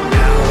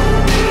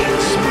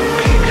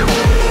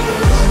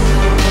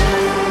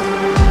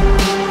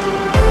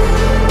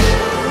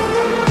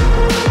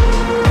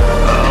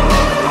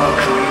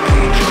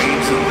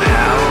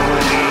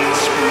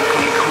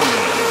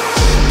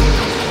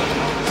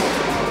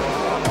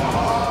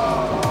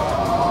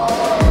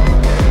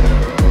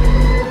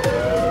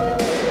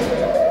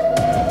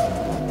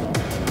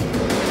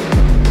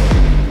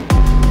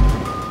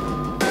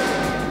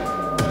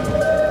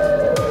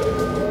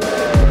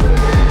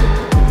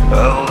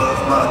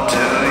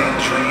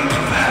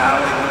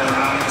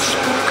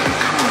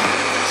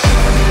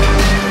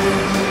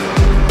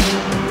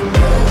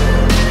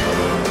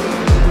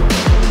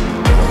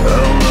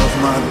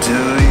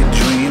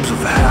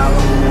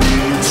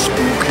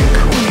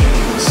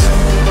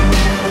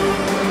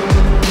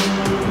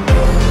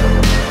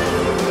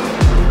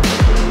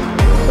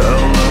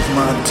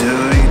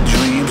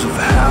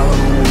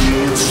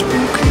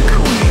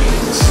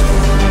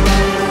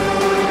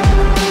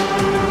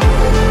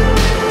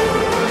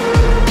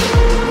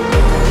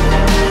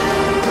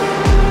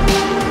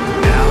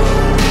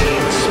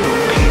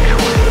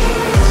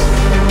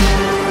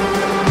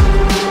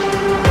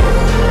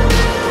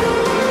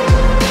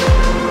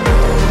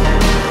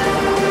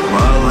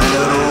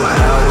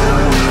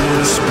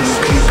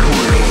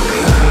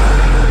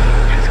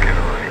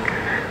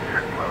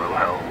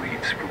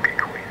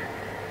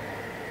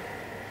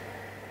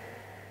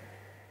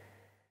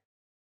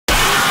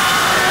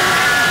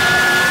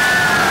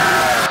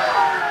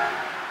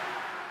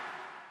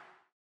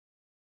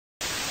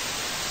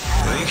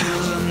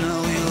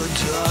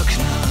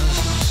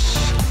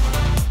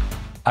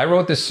I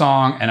wrote this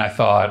song and I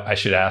thought I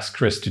should ask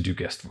Chris to do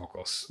guest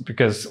vocals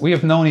because we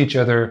have known each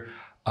other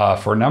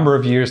for a number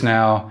of years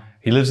now.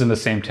 He lives in the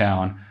same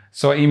town.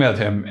 So I emailed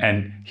him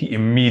and he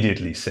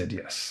immediately said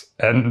yes.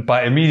 And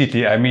by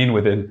immediately, I mean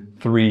within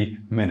 3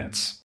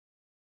 minutes.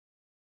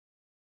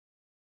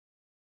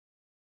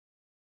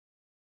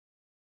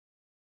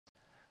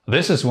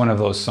 This is one of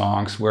those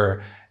songs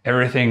where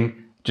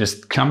everything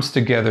just comes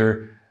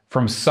together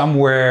from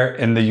somewhere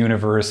in the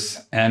universe.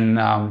 And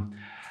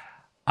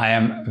I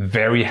am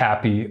very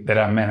happy that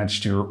I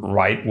managed to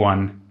write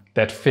one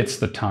that fits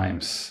the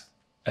times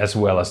as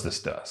well as this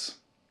does.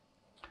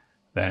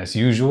 Then as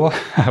usual,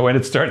 when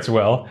it starts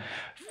well,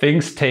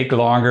 things take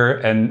longer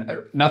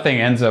and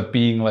nothing ends up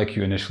being like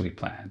you initially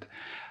planned.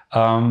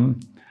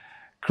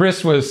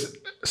 Chris was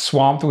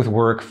swamped with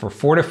work for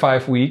 4 to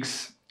 5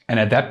 weeks. And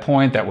at that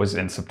point, that was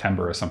in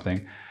September or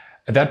something.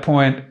 At that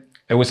point,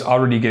 it was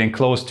already getting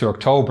close to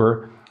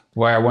October,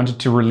 where I wanted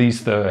to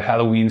release the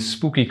Halloween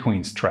Spooky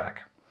Queens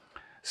track.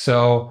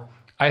 So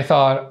I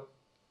thought,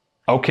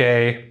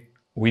 okay,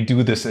 we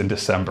do this in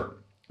December.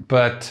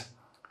 But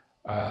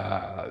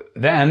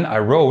then I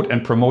wrote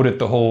and promoted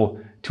the whole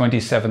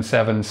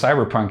 27/7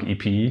 Cyberpunk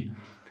EP.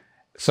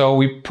 So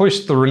we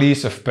pushed the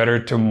release of Better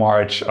to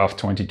March of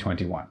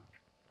 2021.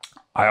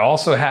 I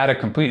also had a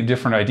completely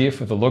different idea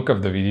for the look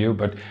of the video,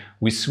 but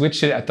we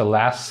switched it at the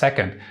last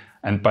second.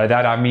 And by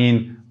that I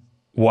mean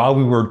while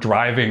we were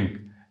driving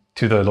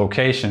to the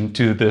location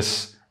to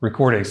this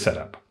recording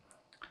setup.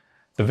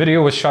 The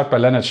video was shot by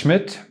Leonard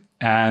Schmidt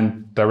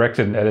and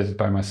directed and edited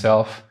by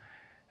myself,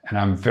 and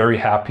I'm very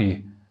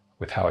happy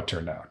with how it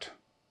turned out.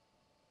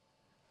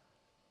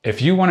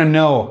 If you want to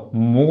know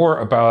more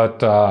about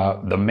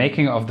the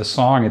making of the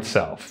song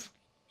itself,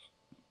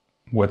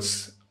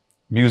 what's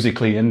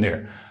musically in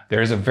there,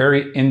 there's a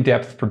very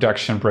in-depth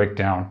production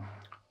breakdown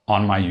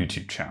on my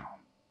YouTube channel.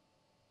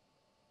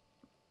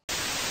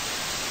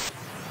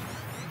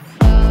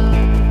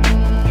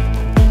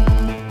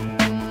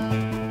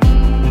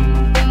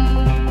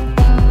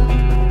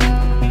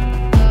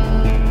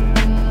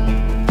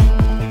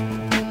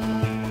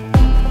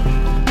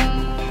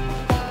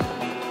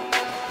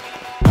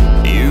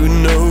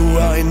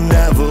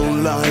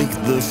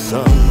 The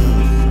sun,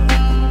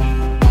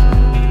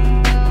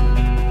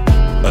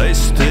 I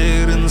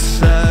stayed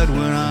inside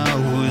when I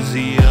was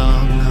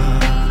young,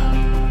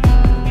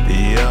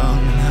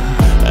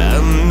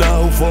 and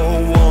now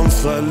for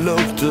once I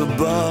looked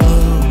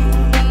above.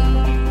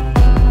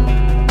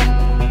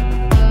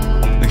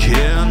 I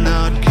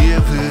cannot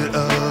give it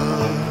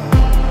up.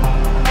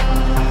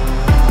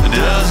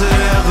 Does it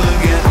ever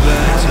get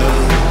better?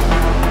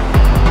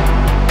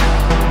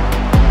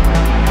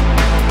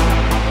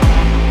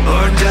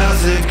 Or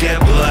does it get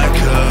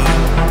blacker?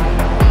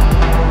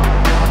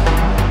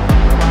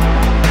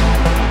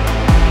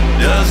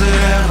 Does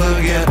it ever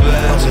get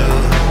better?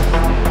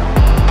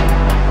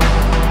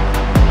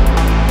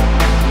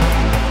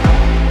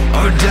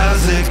 Or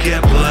does it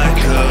get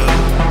blacker?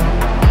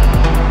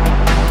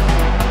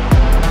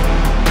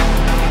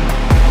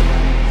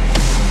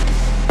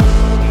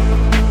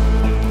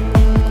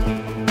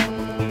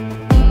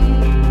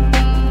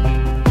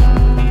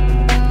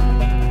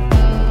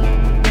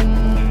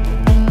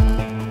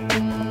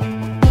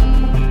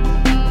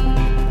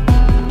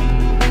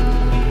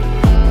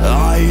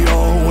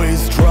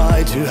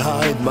 To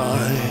hide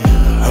my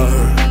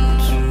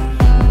hurt,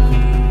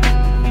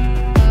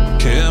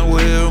 can't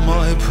wear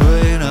my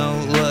pain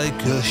out like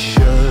a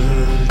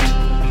shirt,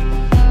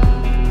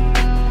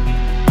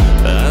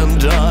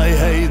 and I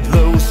hate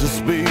those who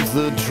speak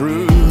the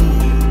truth,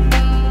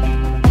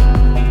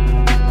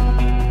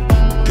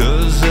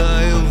 'cause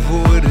I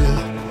avoid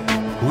it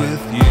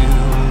with you.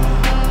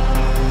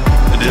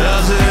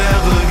 Does it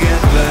ever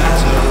get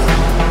better?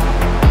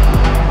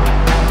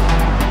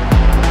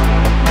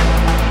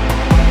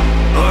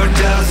 Or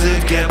does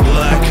it get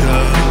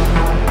blacker?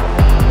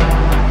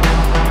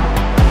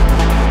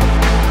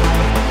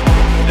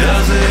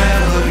 Does it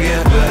ever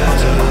get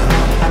better?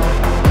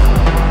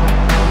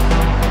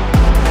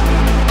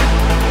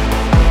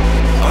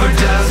 Or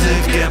does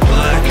it get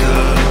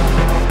blacker?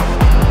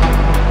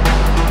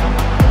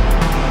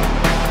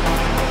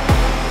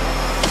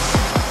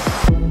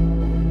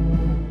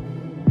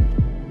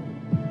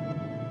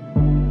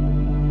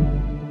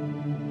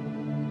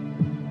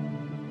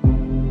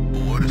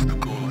 What is the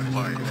goal of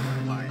life?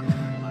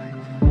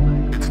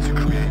 It's to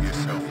create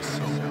yourself a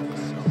soul.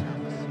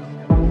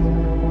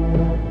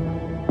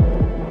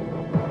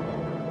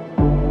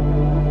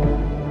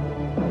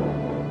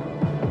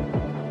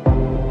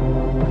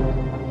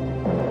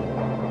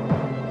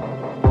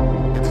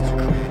 It's to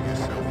create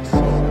yourself a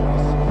soul.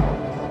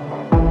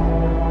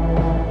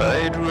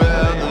 I'd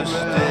rather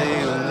stay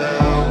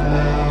alone.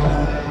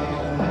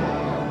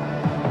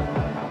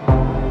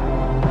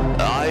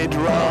 I'd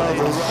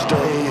rather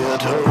stay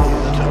at home.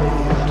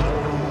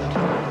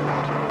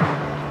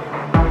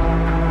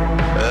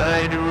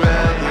 I'd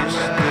rather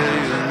stay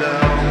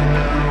alone.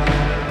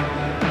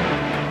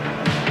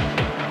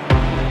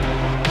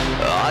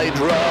 I'd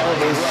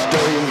rather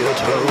stay at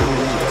home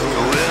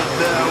with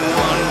that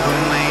one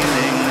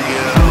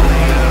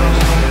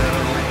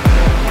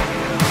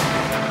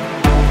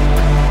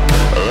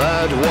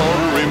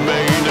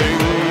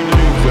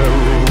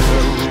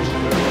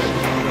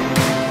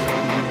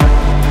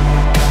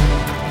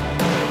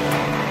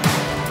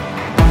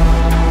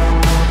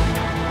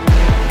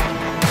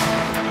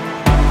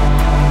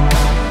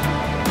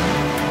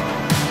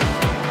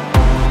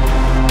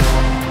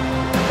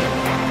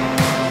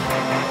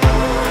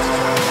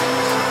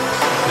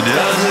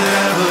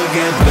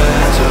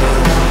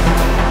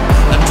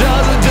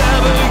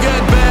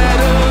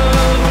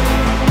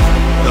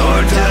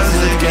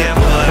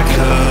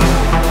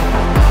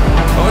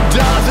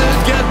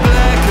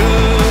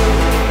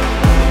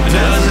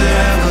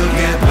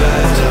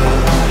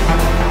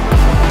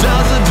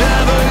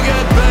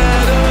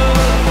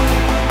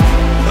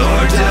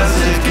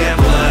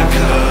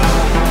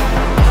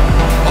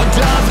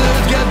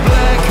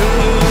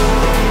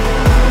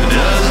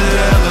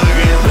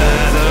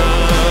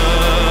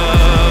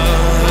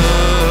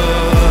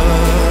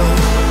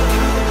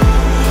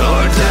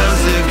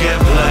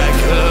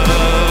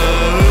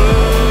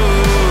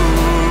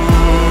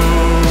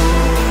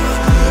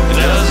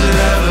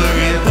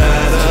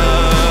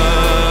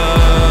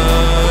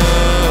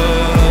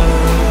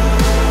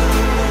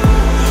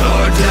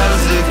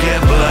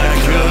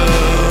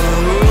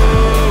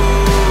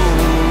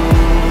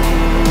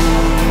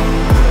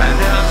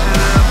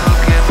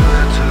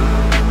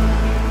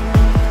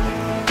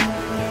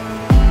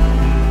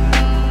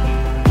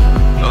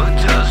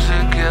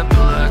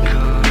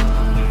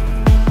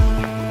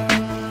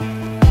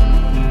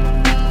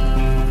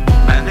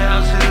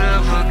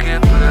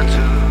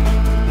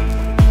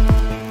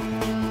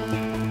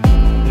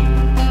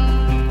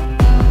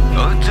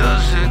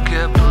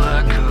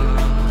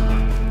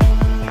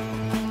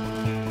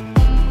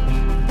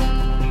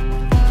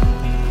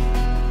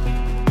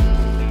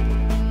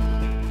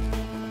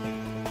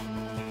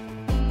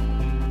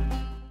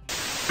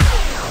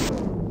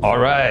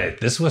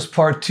This was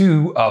part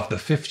 2 of the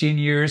 15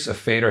 years of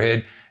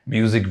Faderhead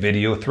music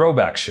video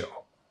throwback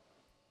show.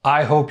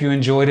 I hope you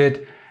enjoyed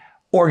it,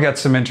 or got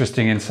some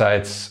interesting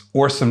insights,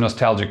 or some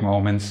nostalgic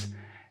moments.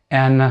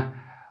 And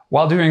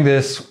while doing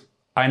this,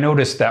 I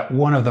noticed that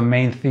one of the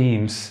main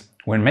themes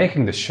when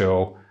making the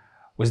show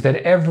was that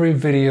every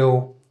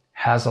video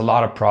has a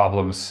lot of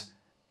problems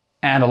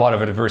and a lot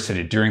of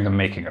adversity during the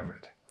making of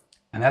it.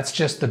 And that's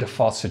just the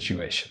default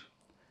situation.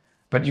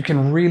 But you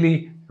can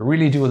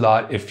really do a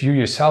lot if you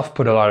yourself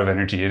put a lot of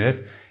energy in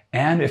it,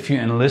 and if you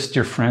enlist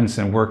your friends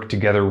and work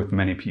together with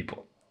many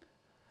people.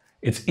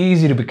 It's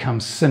easy to become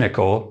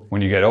cynical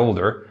when you get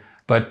older,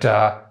 but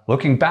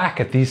looking back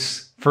at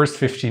these first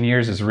 15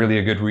 years is really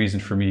a good reason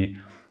for me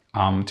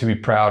to be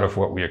proud of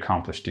what we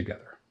accomplished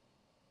together.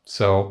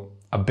 So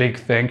a big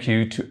thank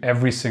you to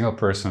every single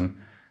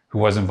person who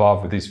was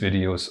involved with these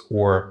videos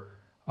or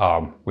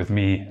with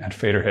me and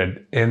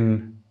Faderhead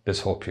in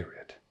this whole period.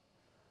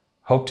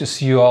 Hope to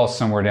see you all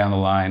somewhere down the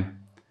line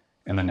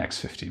in the next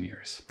 15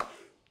 years.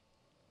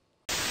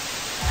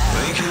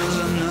 Because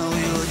I know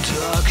you're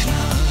dark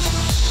now.